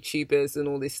 follow YouTubers and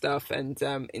all this stuff and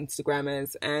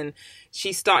Instagrammers. And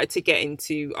she started to get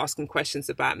into asking questions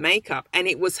about makeup. And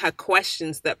it was her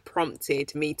questions that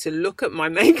prompted me to look at my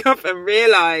makeup and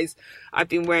realize I've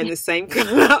been wearing the same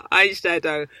color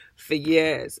eyeshadow for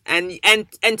years. And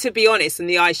to be honest, and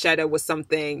the eyeshadow was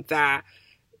something that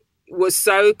was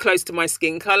so close to my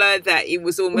skin color that it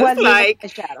was almost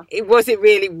it wasn't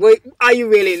really, are you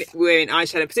really wearing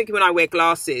eyeshadow, particularly when I wear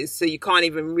glasses, so you can't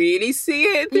even really see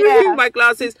it through my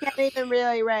glasses. You can't even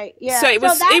really, right. Yeah. So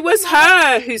it was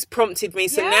her who's prompted me.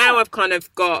 So now I've kind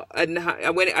of got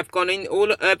I've gone in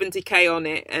all Urban Decay on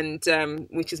it, and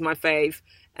which is my fave,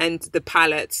 and the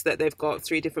palettes that they've got,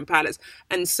 3 different palettes,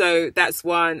 and so that's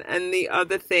one. And the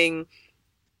other thing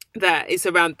that is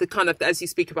around the kind of, as you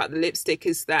speak about the lipstick,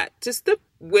 is that just the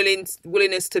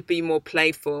willingness to be more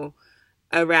playful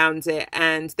around it.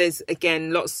 And there's,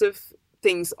 again, lots of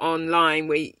things online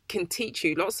where it can teach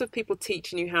you, lots of people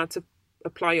teaching you how to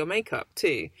apply your makeup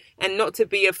too, and not to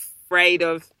be afraid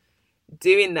of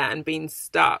doing that and being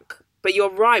stuck. But you're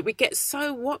right, we get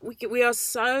so we are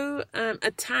so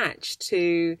attached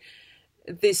to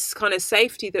this kind of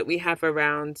safety that we have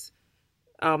around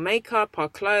our makeup, our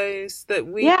clothes, that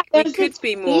we could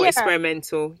be more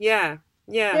experimental. Yeah.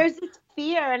 There's this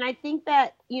fear, and I think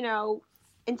that,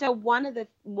 and so one of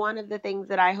the things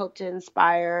that I hope to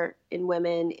inspire in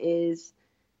women is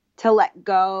to let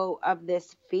go of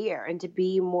this fear and to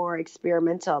be more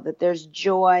experimental, that there's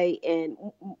joy in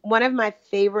one of my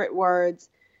favorite words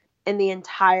in the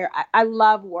entire, I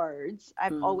love words.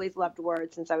 I've always loved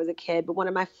words since I was a kid, but one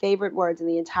of my favorite words in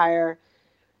the entire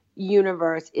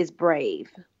universe is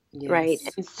brave. Yes. Right.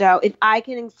 And so if I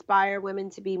can inspire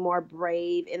women to be more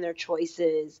brave in their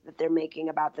choices that they're making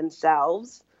about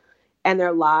themselves and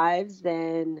their lives,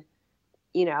 then,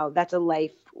 that's a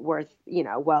life worth,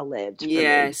 well lived.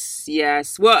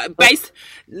 Yes. Well,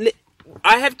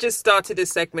 I have just started a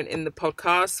segment in the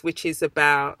podcast, which is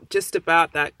about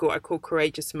that, what I call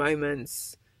courageous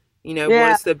moments.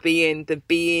 What's the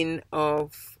being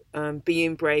of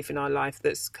being brave in our life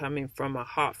that's coming from a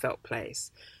heartfelt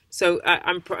place. So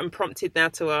I'm prompted now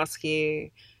to ask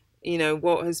you,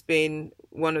 what has been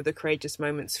one of the courageous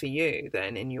moments for you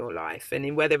then in your life, and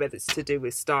in whether it's to do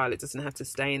with style. It doesn't have to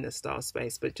stay in the style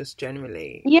space, but just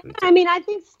generally. Yeah, I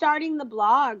think starting the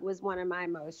blog was one of my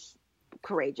most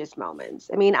courageous moments.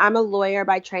 I'm a lawyer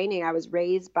by training. I was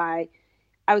raised by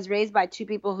two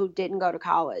people who didn't go to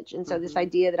college. And so this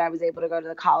idea that I was able to go to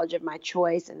the college of my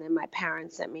choice, and then my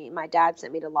dad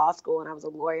sent me to law school, and I was a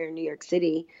lawyer in New York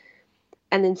City.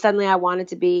 And then suddenly I wanted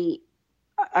to be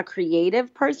a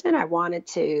creative person. I wanted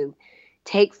to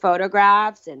take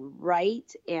photographs and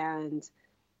write and,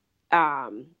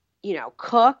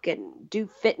 cook and do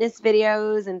fitness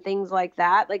videos and things like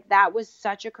that. Like, that was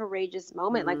such a courageous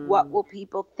moment. Like, what will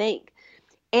people think?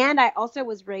 And I also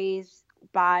was raised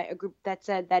by a group that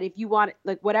said that if you want,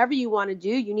 like, whatever you want to do,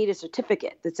 you need a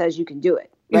certificate that says you can do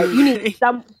it. Right?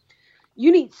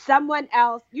 You need someone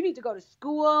else. You need to go to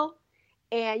school,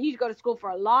 and you need to go to school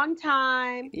for a long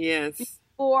time. Yes.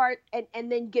 Before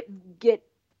and then get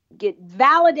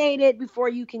validated before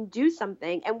you can do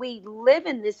something. And we live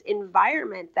in this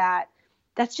environment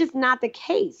that's just not the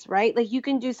case, right? Like, you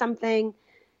can do something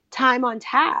time on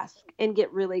task and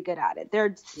get really good at it. There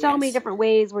are so many different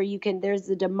ways where there's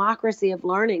the democracy of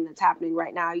learning that's happening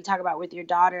right now. You talk about with your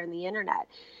daughter and the internet.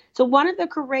 So one of the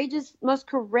most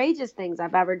courageous things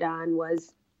I've ever done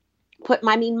was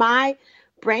my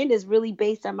brand is really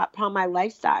based upon my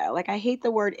lifestyle. Like, I hate the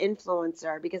word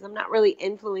influencer because I'm not really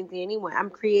influencing anyone.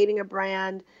 I'm creating a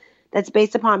brand that's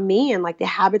based upon me and like the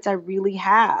habits I really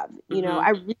have.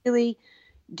 I really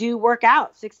do work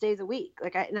out 6 days a week.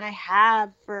 Like, I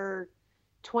have for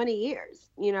 20 years.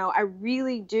 I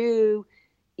really do,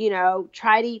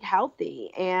 try to eat healthy,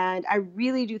 and I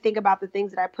really do think about the things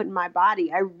that I put in my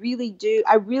body. I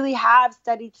really have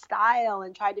studied style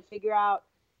and tried to figure out,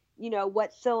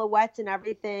 what silhouettes and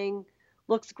everything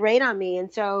looks great on me.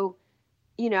 And so,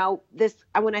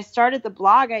 when I started the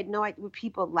blog, I had no idea, would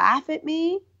people laugh at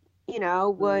me?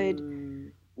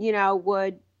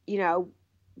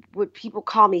 Would people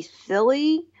call me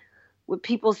silly? Would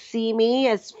people see me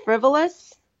as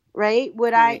frivolous? Right?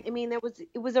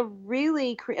 It was a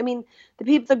really,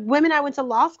 the women I went to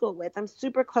law school with, I'm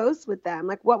super close with them.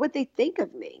 Like, what would they think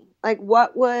of me? Like,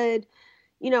 what would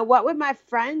my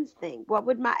friends think?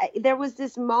 There was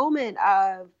this moment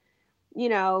of,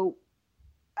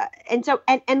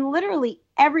 and literally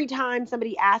every time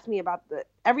somebody asked me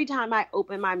every time I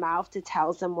open my mouth to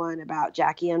tell someone about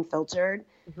Jackie Unfiltered,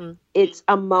 it's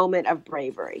a moment of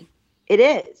bravery. It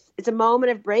is. It's a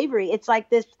moment of bravery. It's like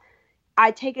this,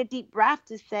 I take a deep breath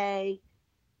to say,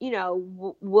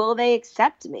 will they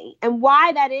accept me? And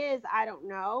why that is, I don't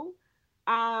know.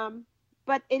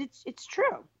 But it's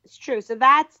true. It's true. So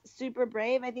that's super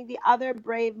brave. I think the other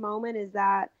brave moment is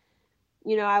that,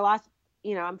 I lost,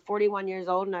 I'm 41 years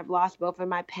old and I've lost both of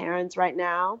my parents right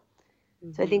now.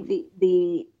 So I think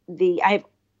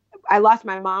I lost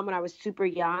my mom when I was super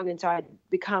young. And so I'd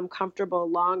become comfortable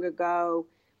long ago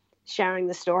sharing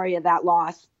the story of that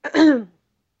loss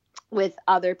with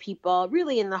other people,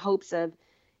 really in the hopes of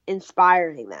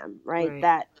inspiring them, right?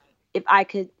 That if I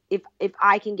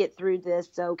can get through this,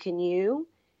 so can you.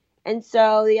 And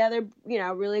so the other,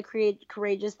 really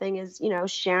courageous thing is,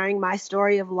 sharing my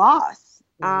story of loss,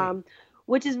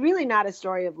 which is really not a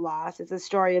story of loss. It's a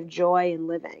story of joy and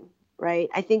living, right?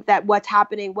 I think that what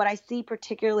I see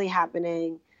particularly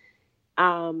happening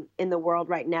in the world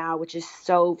right now, which is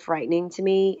so frightening to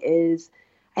me, is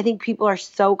I think people are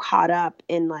so caught up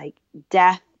in like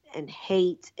death and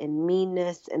hate and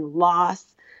meanness and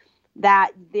loss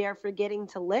that they're forgetting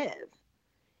to live.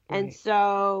 And Right.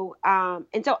 so, I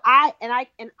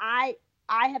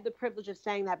have the privilege of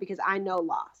saying that because I know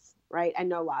loss, right? I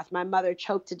know loss. My mother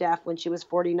choked to death when she was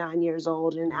 49 years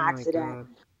old in an Oh my accident. God.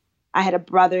 I had a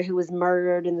brother who was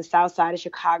murdered in the south side of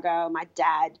Chicago. My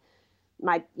dad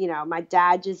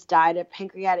just died of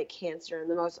pancreatic cancer, and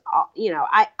the most,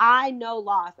 I know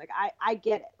loss. Like I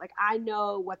get it. Like I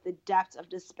know what the depth of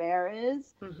despair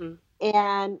is. Mm-hmm.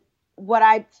 And what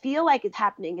I feel like is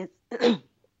happening is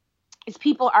is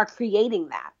people are creating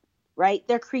that, right?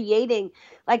 They're creating,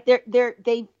 like they're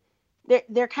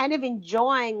kind of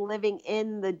enjoying living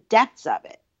in the depths of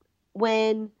it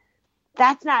when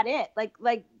that's not it. Like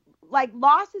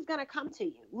loss is going to come to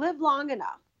you. Live long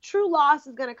enough. True loss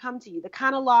is going to come to you. The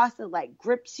kind of loss that like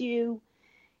grips you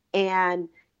and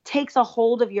takes a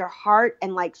hold of your heart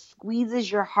and like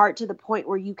squeezes your heart to the point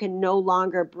where you can no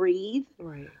longer breathe.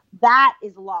 Right. That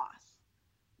is loss,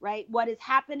 right? What is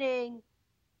happening,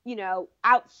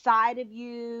 outside of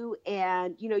you,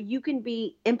 and you can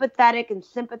be empathetic and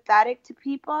sympathetic to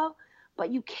people,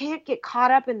 but you can't get caught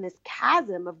up in this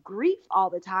chasm of grief all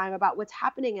the time about what's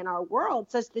happening in our world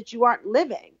such that you aren't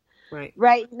living. Right.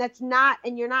 Right.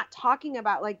 And you're not talking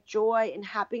about like joy and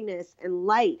happiness and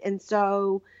light. And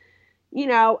so, you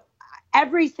know,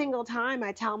 every single time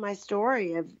I tell my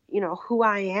story of, who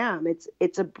I am,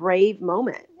 it's a brave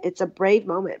moment. It's a brave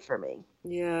moment for me.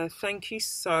 Yeah. Thank you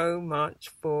so much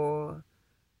for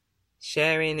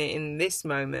sharing it in this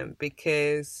moment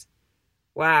because,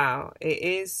 wow,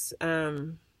 it's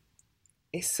a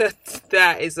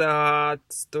that is a hard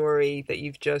story that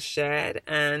you've just shared,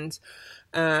 and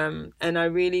I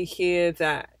really hear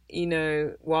that,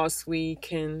 whilst we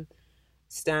can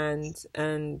stand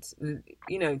and,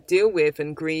 deal with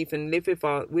and grieve and live with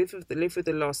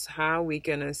the loss, how are we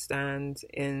gonna stand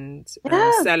and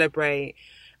Yeah. celebrate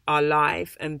our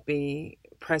life and be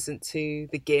present to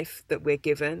the gift that we're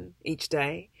given each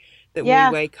day, that we Yeah.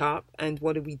 wake up, and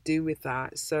what do we do with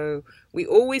that? So we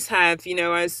always have,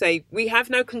 I say, we have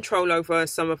no control over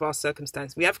some of our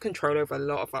circumstances. We have control over a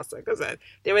lot of our circumstances.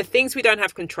 There are things we don't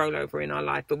have control over in our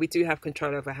life, but we do have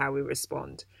control over how we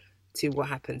respond to what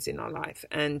happens in our life,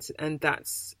 and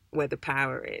that's where the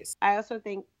power is. I also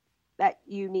think that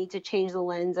you need to change the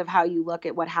lens of how you look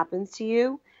at what happens to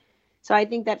you. So I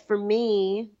think that for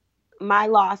me, my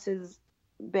loss has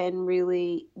been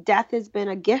really, death has been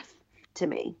a gift to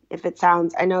me.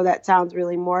 I know that sounds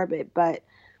really morbid, but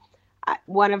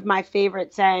one of my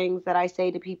favorite sayings that I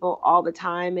say to people all the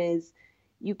time is,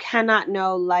 you cannot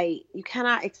know light. You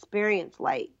cannot experience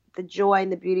light, the joy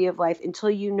and the beauty of life until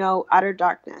you know utter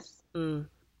darkness. Mm.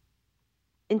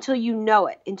 Until you know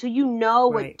it, until you know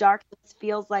what Right. darkness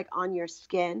feels like on your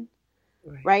skin.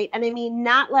 Right. Right. And I mean,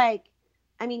 not like,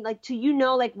 like, to,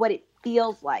 like what it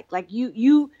feels like you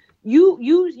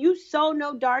so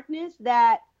know darkness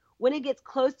that when it gets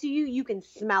close to you, you can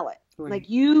smell it. Right. Like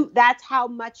that's how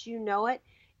much you know it.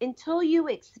 Until you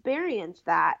experience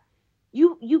that,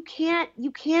 you can't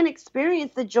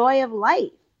experience the joy of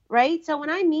life. Right. So when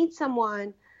I meet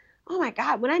someone, oh my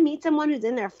God, when I meet someone who's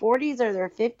in their 40s or their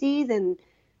 50s and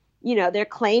their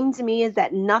claim to me is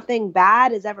that nothing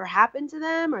bad has ever happened to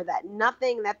them or that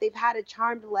they've had a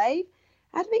charmed life,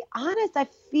 I have to be honest, I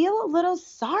feel a little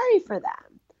sorry for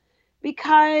them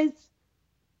because,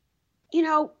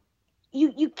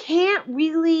 you can't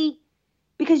really,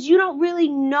 because you don't really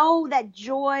know that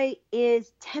joy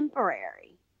is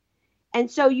temporary.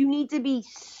 And so you need to be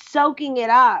soaking it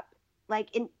up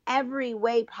like in every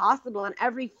way possible, in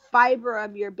every fiber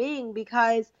of your being,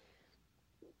 because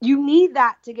you need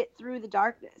that to get through the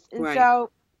darkness. And Right. so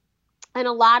in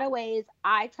a lot of ways,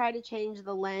 I try to change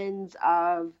the lens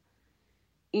of,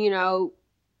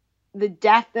 the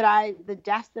deaths that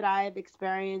I have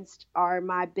experienced are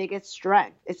my biggest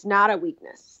strength. It's not a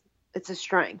weakness. It's a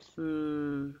strength.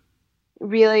 Mm. It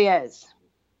really is.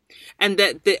 And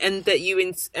that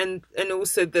you and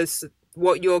also this,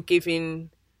 what you're giving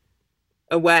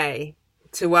away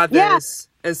to others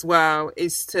as well,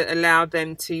 is to allow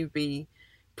them to be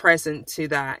present to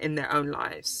that in their own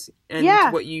lives, and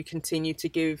what you continue to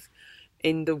give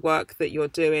in the work that you're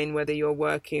doing,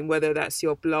 whether that's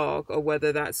your blog or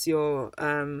whether that's your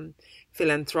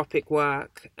philanthropic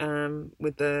work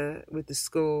with the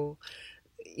school,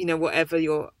 whatever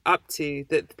you're up to,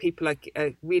 that people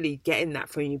are really getting that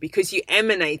from you because you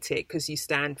emanate it, because you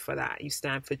stand for that. You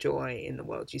stand for joy in the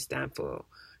world. You stand for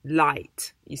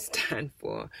light. You stand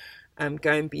for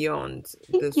going beyond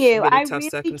Thank the you. really I tough really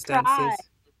circumstances. try.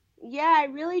 Yeah, I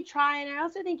really try. And I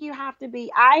also think you have to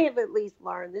be, I have at least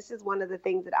learned, this is one of the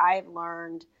things that I have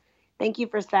learned. Thank you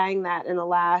for saying that in the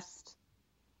last,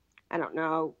 I don't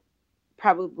know,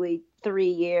 probably 3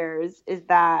 years is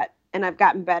that, and I've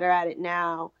gotten better at it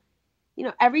now.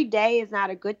 Every day is not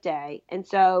a good day. And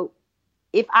so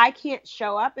if I can't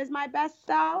show up as my best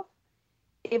self,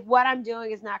 if what I'm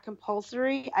doing is not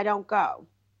compulsory, I don't go.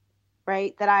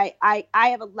 Right. That I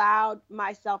have allowed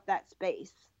myself that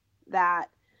space that,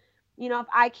 if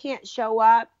I can't show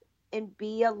up and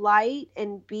be a light,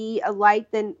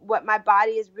 then what my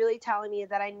body is really telling me is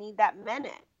that I need that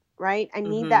minute, right? I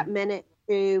need that minute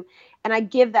to, and I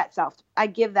give that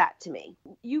to me.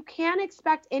 You can't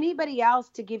expect anybody else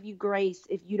to give you grace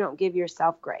if you don't give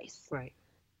yourself grace. Right.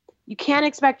 You can't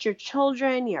expect your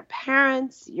children, your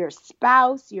parents, your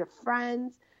spouse, your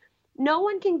friends. No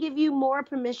one can give you more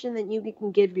permission than you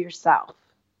can give yourself.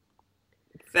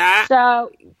 That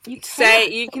so you need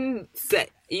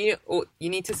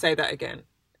to say that again.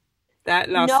 That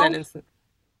last sentence.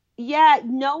 Yeah,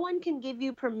 no one can give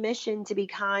you permission to be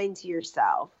kind to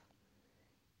yourself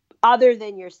other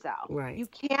than yourself. Right. You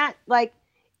can't,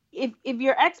 if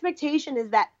your expectation is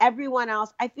that everyone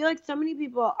else, I feel like so many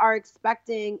people are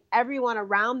expecting everyone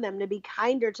around them to be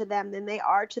kinder to them than they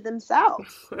are to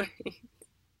themselves. Right.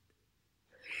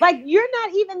 Like, you're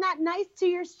not even that nice to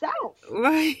yourself.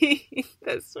 Right.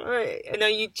 That's right. And are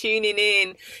you tuning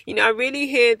in? I really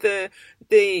hear the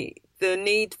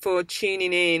need for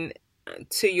tuning in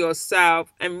to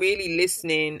yourself and really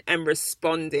listening and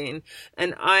responding.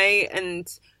 And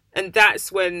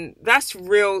that's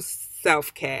real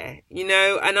self-care, and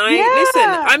listen,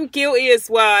 I'm guilty as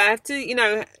well. I have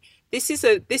to, this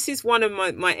is one of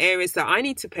my areas that I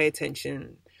need to pay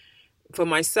attention for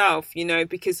myself,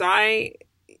 because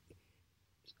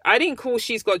I didn't call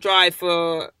She's Got Drive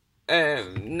for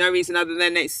no reason other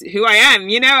than it's who I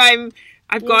am.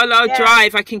 I've got a lot of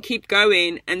drive. I can keep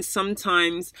going. And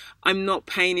sometimes I'm not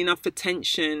paying enough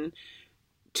attention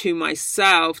to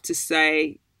myself to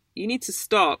say, you need to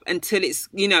stop until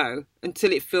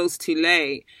until it feels too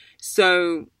late.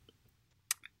 So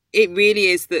it really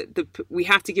is that we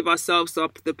have to give ourselves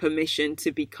up the permission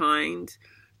to be kind,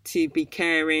 to be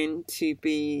caring, to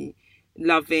be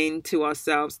loving to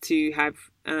ourselves, to have,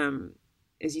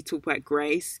 as you talk about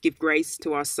grace, give grace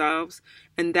to ourselves.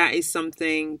 And that is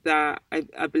something that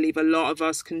I believe a lot of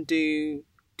us can do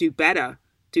better,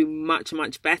 do much,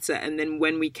 much better. And then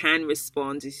when we can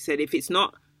respond, as you said,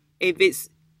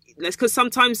 because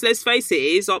sometimes, let's face it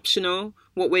is optional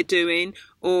what we're doing,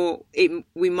 or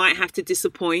we might have to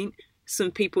disappoint some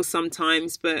people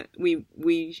sometimes, but we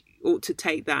ought to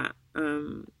take that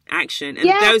action. And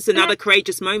those are another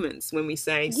courageous moments when we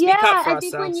say, speak up for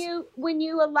ourselves. I think when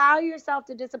you allow yourself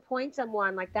to disappoint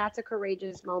someone, that's a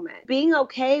courageous moment. Being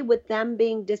okay with them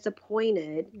being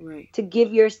disappointed, right, to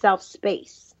give yourself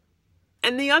space.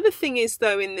 And the other thing is,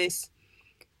 though, in this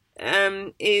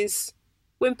is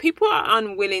when people are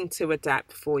unwilling to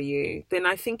adapt for you, then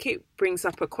I think it brings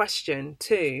up a question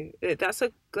too. That's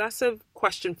a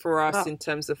question for us in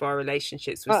terms of our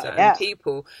relationships with certain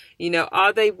people.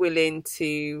 Are they willing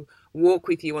to walk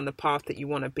with you on the path that you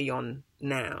want to be on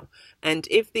now? And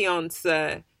if the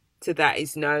answer to that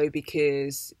is no,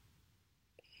 because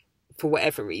for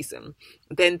whatever reason,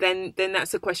 then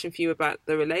that's a question for you about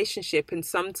the relationship. And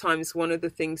sometimes one of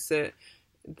the things that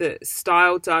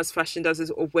style does, fashion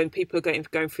does, or when people are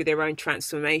going through their own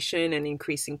transformation and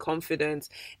increasing confidence,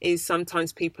 is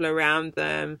sometimes people around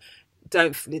them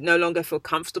no longer feel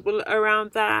comfortable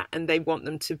around that, and they want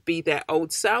them to be their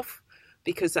old self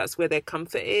because that's where their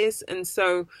comfort is. And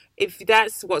so if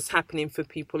that's what's happening for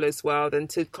people as well, then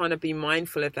to kind of be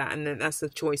mindful of that, and then that's a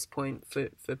choice point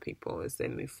for people as they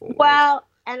move forward. Well,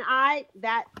 and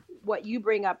what you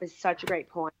bring up is such a great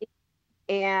point.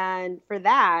 And for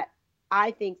that,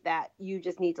 I think that you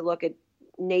just need to look at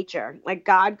nature. Like,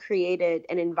 God created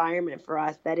an environment for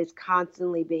us that is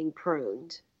constantly being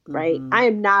pruned, right? Mm-hmm. I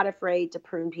am not afraid to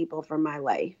prune people from my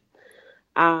life.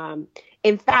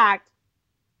 In fact,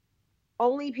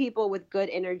 only people with good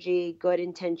energy, good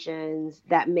intentions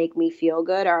that make me feel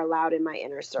good are allowed in my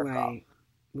inner circle.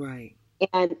 Right.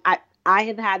 And I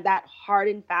have had that hard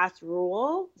and fast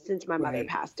rule since my mother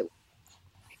passed away.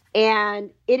 And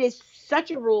it is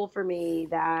such a rule for me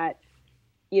that,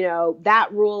 that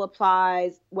rule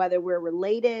applies whether we're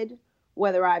related,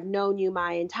 whether I've known you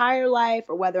my entire life,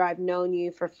 or whether I've known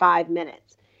you for 5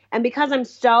 minutes. And because I'm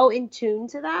so in tune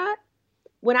to that,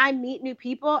 when I meet new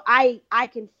people, I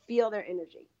can feel their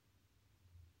energy,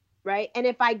 right? And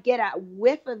if I get a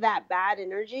whiff of that bad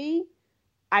energy,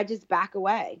 I just back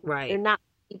away. Right. They're not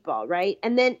people, right?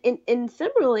 And then in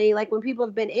similarly, like when people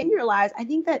have been in your lives, I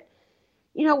think that,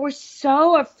 we're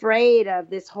so afraid of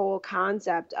this whole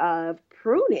concept of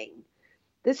pruning,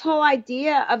 this whole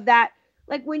idea of that.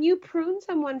 Like when you prune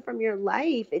someone from your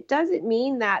life, it doesn't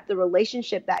mean that the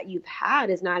relationship that you've had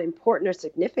is not important or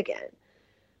significant,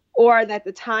 or that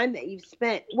the time that you've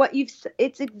spent,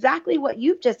 it's exactly what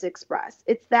you've just expressed.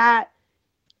 It's that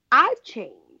I've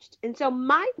changed. And so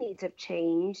my needs have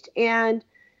changed. And,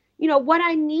 what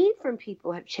I need from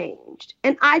people have changed.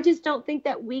 And I just don't think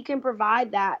that we can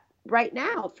provide that right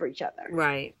now for each other.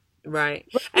 Right. Right.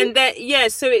 Right? And that, yeah,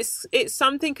 so it's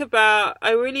something about,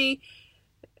 I really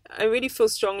feel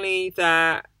strongly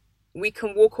that we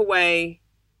can walk away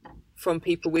from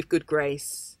people with good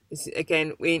grace,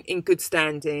 again, in good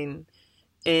standing,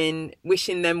 in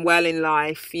wishing them well in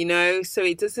life, so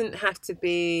it doesn't have to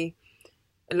be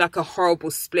like a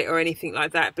horrible split or anything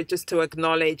like that, but just to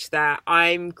acknowledge that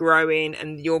I'm growing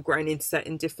and you're growing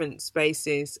in different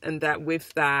spaces, and that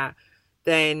with that,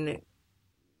 then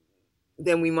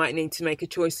we might need to make a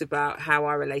choice about how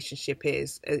our relationship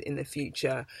is in the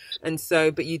future. And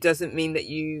so, but you doesn't mean that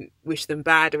you wish them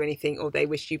bad or anything, or they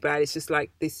wish you bad. It's just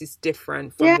like, this is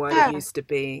different from what it used to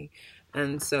be.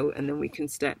 And so, and then we can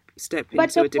step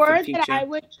into a different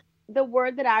future. The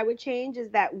word that I would change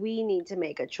is that we need to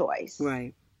make a choice.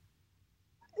 Right.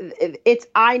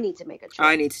 I need to make a choice.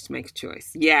 I need to make a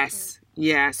choice. Yes.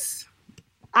 Yes.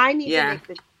 I need to make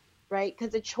the choice, right?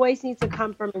 Because the choice needs to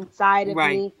come from inside of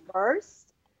me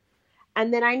first.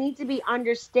 And then I need to be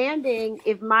understanding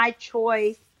if my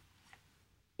choice,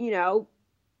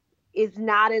 is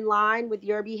not in line with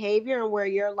your behavior and where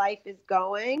your life is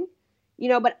going,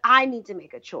 but I need to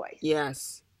make a choice.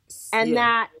 Yes. And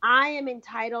that I am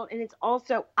entitled, and it's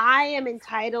also, I am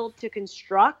entitled to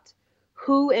construct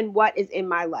who and what is in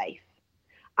my life.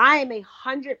 I am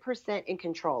 100% in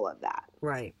control of that.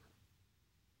 Right.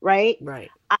 Right? Right.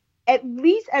 At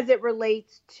least as it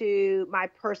relates to my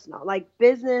personal, like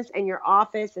business and your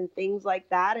office and things like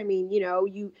that. I mean,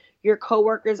 your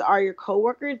coworkers are your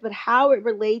coworkers, but how it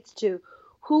relates to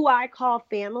who I call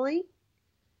family,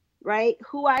 right?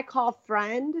 Who I call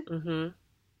friend, mm-hmm.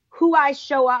 who I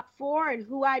show up for, and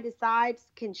who I decide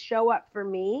can show up for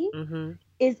me, mm-hmm.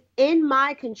 is in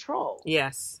my control.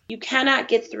 Yes. You cannot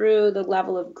get through the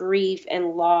level of grief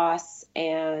and loss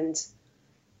and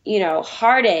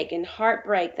heartache and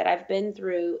heartbreak that I've been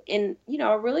through in,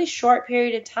 a really short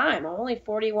period of time. I'm only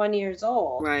 41 years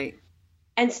old. Right.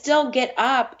 And still get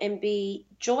up and be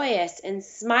joyous and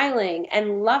smiling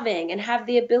and loving and have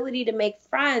the ability to make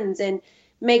friends and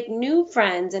make new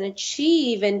friends and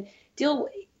achieve and deal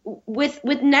with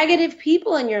negative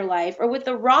people in your life or with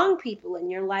the wrong people in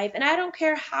your life. And I don't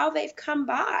care how they've come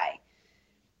by.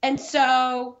 And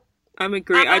so I'm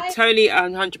agree. I totally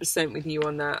 100% with you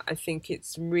on that. I think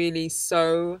it's really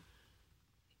so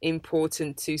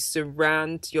important to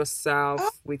surround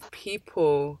yourself with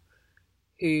people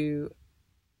who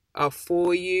are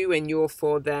for you and you're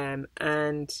for them,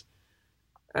 and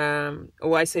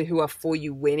or I say who are for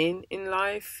you winning in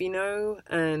life,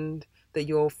 and that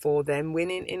you're for them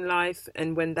winning in life.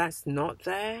 And when that's not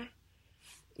there,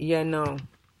 no.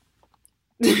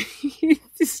 But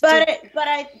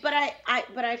I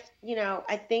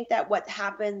think that what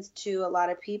happens to a lot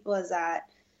of people is that,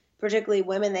 particularly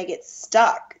women, they get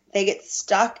stuck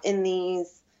in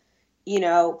these,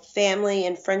 family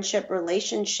and friendship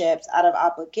relationships out of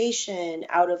obligation,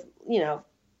 out of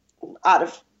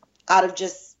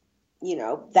just,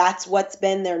 that's what's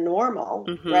been their normal.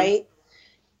 Mm-hmm. Right.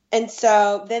 And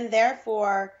so then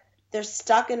therefore they're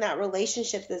stuck in that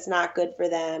relationship that's not good for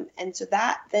them. And so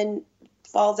that then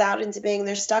falls out into being,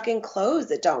 they're stuck in clothes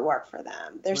that don't work for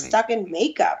them. They're stuck in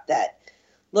makeup that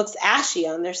looks ashy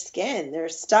on their skin. They're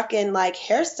stuck in like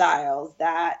hairstyles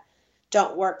that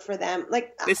don't work for them.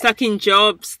 Like they're stuck in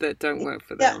jobs that don't work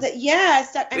for them. They're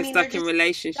stuck in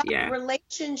relationships.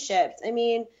 Relationships. I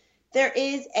mean, there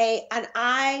is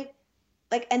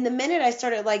and the minute I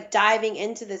started like diving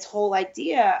into this whole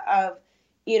idea of,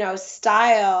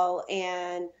 style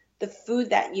and the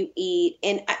food that you eat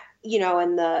and,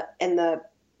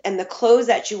 and the clothes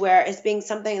that you wear as being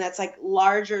something that's like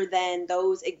larger than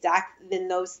those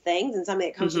things, and something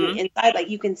that comes from the inside, like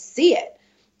you can see it.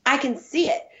 I can see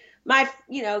it.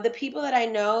 The people that I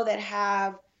know that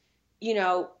have,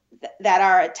 that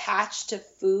are attached to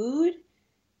food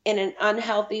in an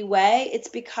unhealthy way, it's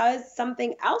because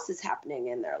something else is happening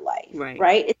in their life,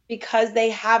 right? It's because they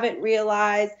haven't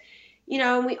realized,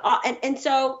 and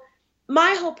so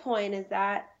my whole point is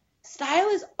that style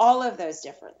is all of those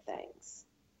different things,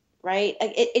 right?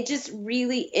 Like it just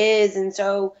really is. And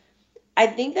so I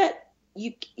think that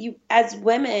you as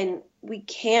women, we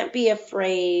can't be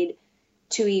afraid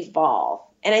to evolve.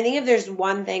 And I think if there's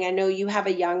one thing, I know you have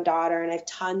a young daughter, and I have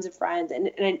tons of friends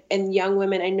and young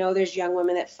women. I know there's young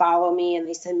women that follow me and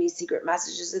they send me secret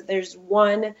messages. If there's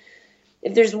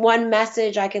one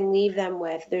message I can leave them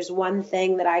with, there's one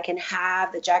thing that I can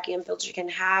have, that Jackie Unfiltered can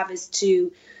have, is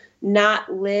to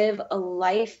not live a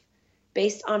life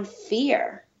based on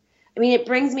fear. I mean, it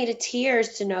brings me to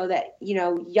tears to know that, you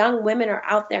know, young women are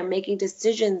out there making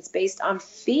decisions based on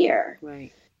fear.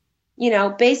 Right. You know,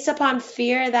 based upon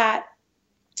fear that,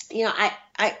 you know,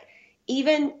 I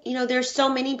even, you know, there's so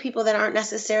many people that aren't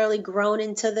necessarily grown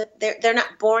into they're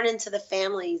not born into the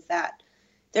families that,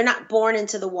 they're not born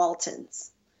into the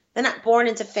Waltons. They're not born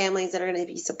into families that are going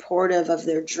to be supportive of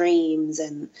their dreams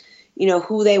and, you know,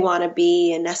 who they want to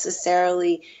be and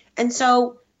necessarily. And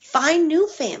so find new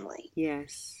family.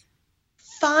 Yes.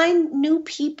 Find new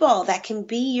people that can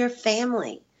be your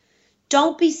family.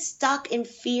 Don't be stuck in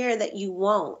fear that you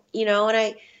won't, you know,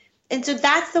 and so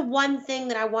that's the one thing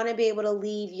that I want to be able to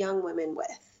leave young women with,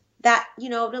 that, you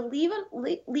know, to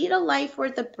lead a life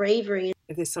worth of bravery.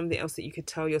 If there's something else that you could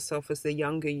tell yourself as the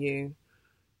younger you,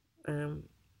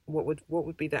 what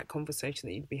would be that conversation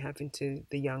that you'd be having to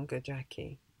the younger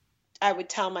Jackie? I would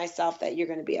tell myself that you're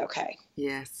going to be okay.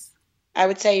 Yes. I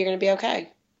would say you're going to be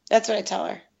okay. That's what I tell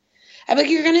her. I'm like,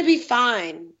 you're going to be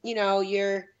fine. You know,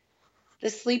 the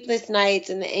sleepless nights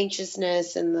and the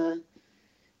anxiousness and the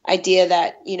idea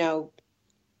that, you know,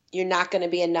 you're not going to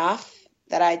be enough,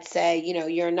 that I'd say, you know,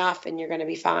 you're enough and you're going to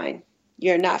be fine.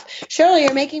 You're enough. Shirley,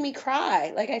 you're making me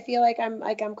cry. Like, I feel like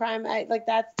I'm crying. I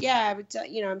would tell,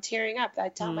 you know, I'm tearing up.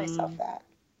 I'd tell myself that.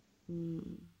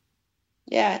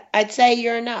 Yeah, I'd say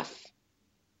you're enough.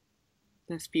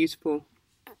 That's beautiful.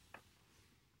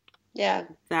 Yeah.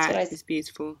 That is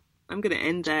beautiful. I'm going to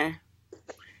end there.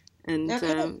 And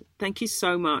okay. Thank you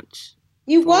so much.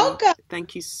 You're welcome.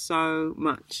 Thank you so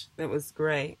much. That was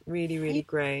great. Really, really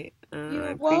great.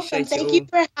 You're welcome. Thank you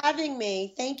for having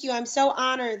me. Thank you. I'm so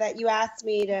honored that you asked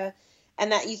me to,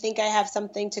 and that you think I have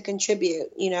something to contribute.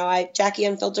 You know, Jackie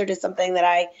Unfiltered is something that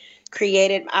I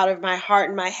created out of my heart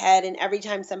and my head. And every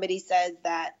time somebody says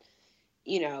that,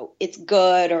 you know, it's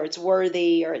good or it's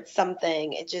worthy or it's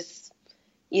something, it just,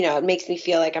 you know, it makes me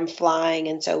feel like I'm flying.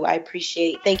 And so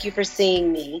thank you for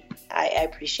seeing me. I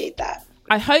appreciate that.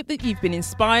 I hope that you've been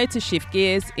inspired to shift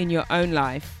gears in your own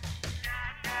life.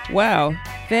 Well,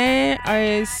 there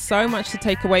is so much to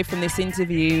take away from this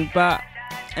interview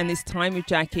and this time with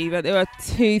Jackie, but there are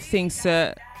two things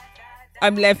that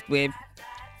I'm left with.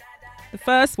 The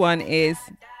first one is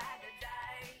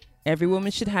every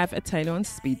woman should have a Taylor on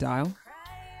speed dial.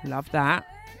 Love that.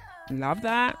 Love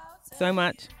that so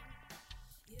much.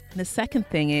 And the second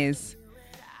thing is,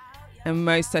 and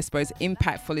most, I suppose,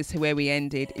 impactful is where we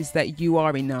ended, is that you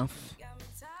are enough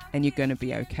and you're going to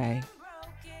be okay.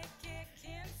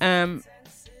 God,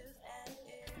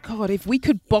 if we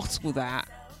could bottle that,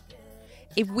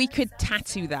 if we could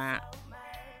tattoo that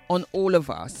on all of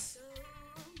us,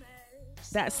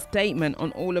 that statement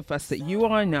on all of us, that you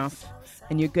are enough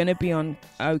and you're going to be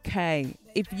okay.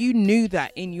 If you knew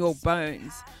that in your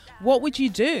bones, what would you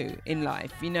do in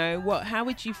life? You know, how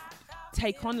would you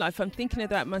take on life? I'm thinking of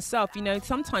that myself. You know,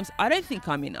 sometimes I don't think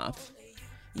I'm enough,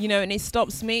 you know, and it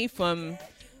stops me from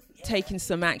taking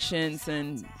some actions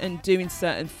and doing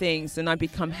certain things, and I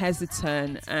become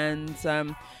hesitant and,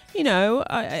 you know,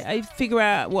 I figure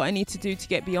out what I need to do to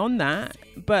get beyond that.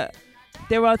 But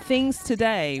there are things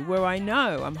today where I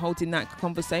know I'm holding that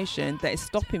conversation that is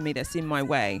stopping me, that's in my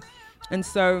way. And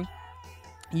so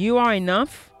you are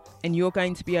enough and you're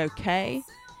going to be okay,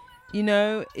 you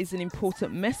know, is an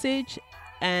important message.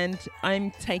 And I'm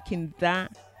taking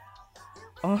that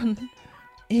on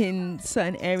in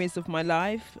certain areas of my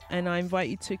life. And I invite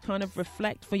you to kind of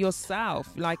reflect for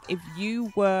yourself. Like, if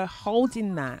you were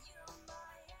holding that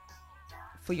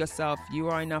for yourself, you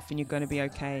are enough and you're going to be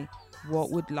okay,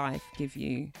 what would life give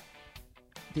you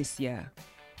this year?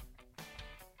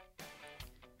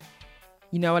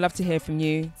 You know, I love to hear from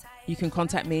you. You can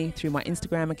contact me through my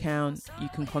Instagram account. You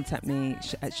can contact me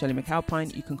at Shirley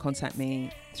McAlpine. You can contact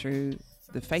me through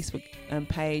the Facebook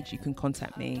page. You can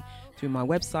contact me through my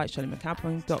website,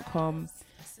 shirleymcalpine.com,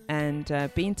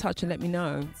 and be in touch and let me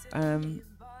know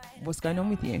what's going on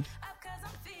with you.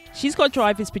 She's Got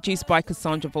Drive is produced by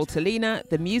Cassandra Voltalina.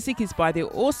 The music is by the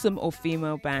awesome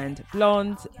all-female band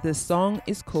Blonde. The song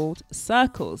is called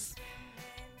Circles.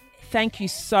 Thank you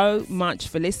so much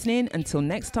for listening. Until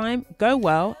next time, go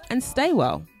well and stay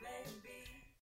well.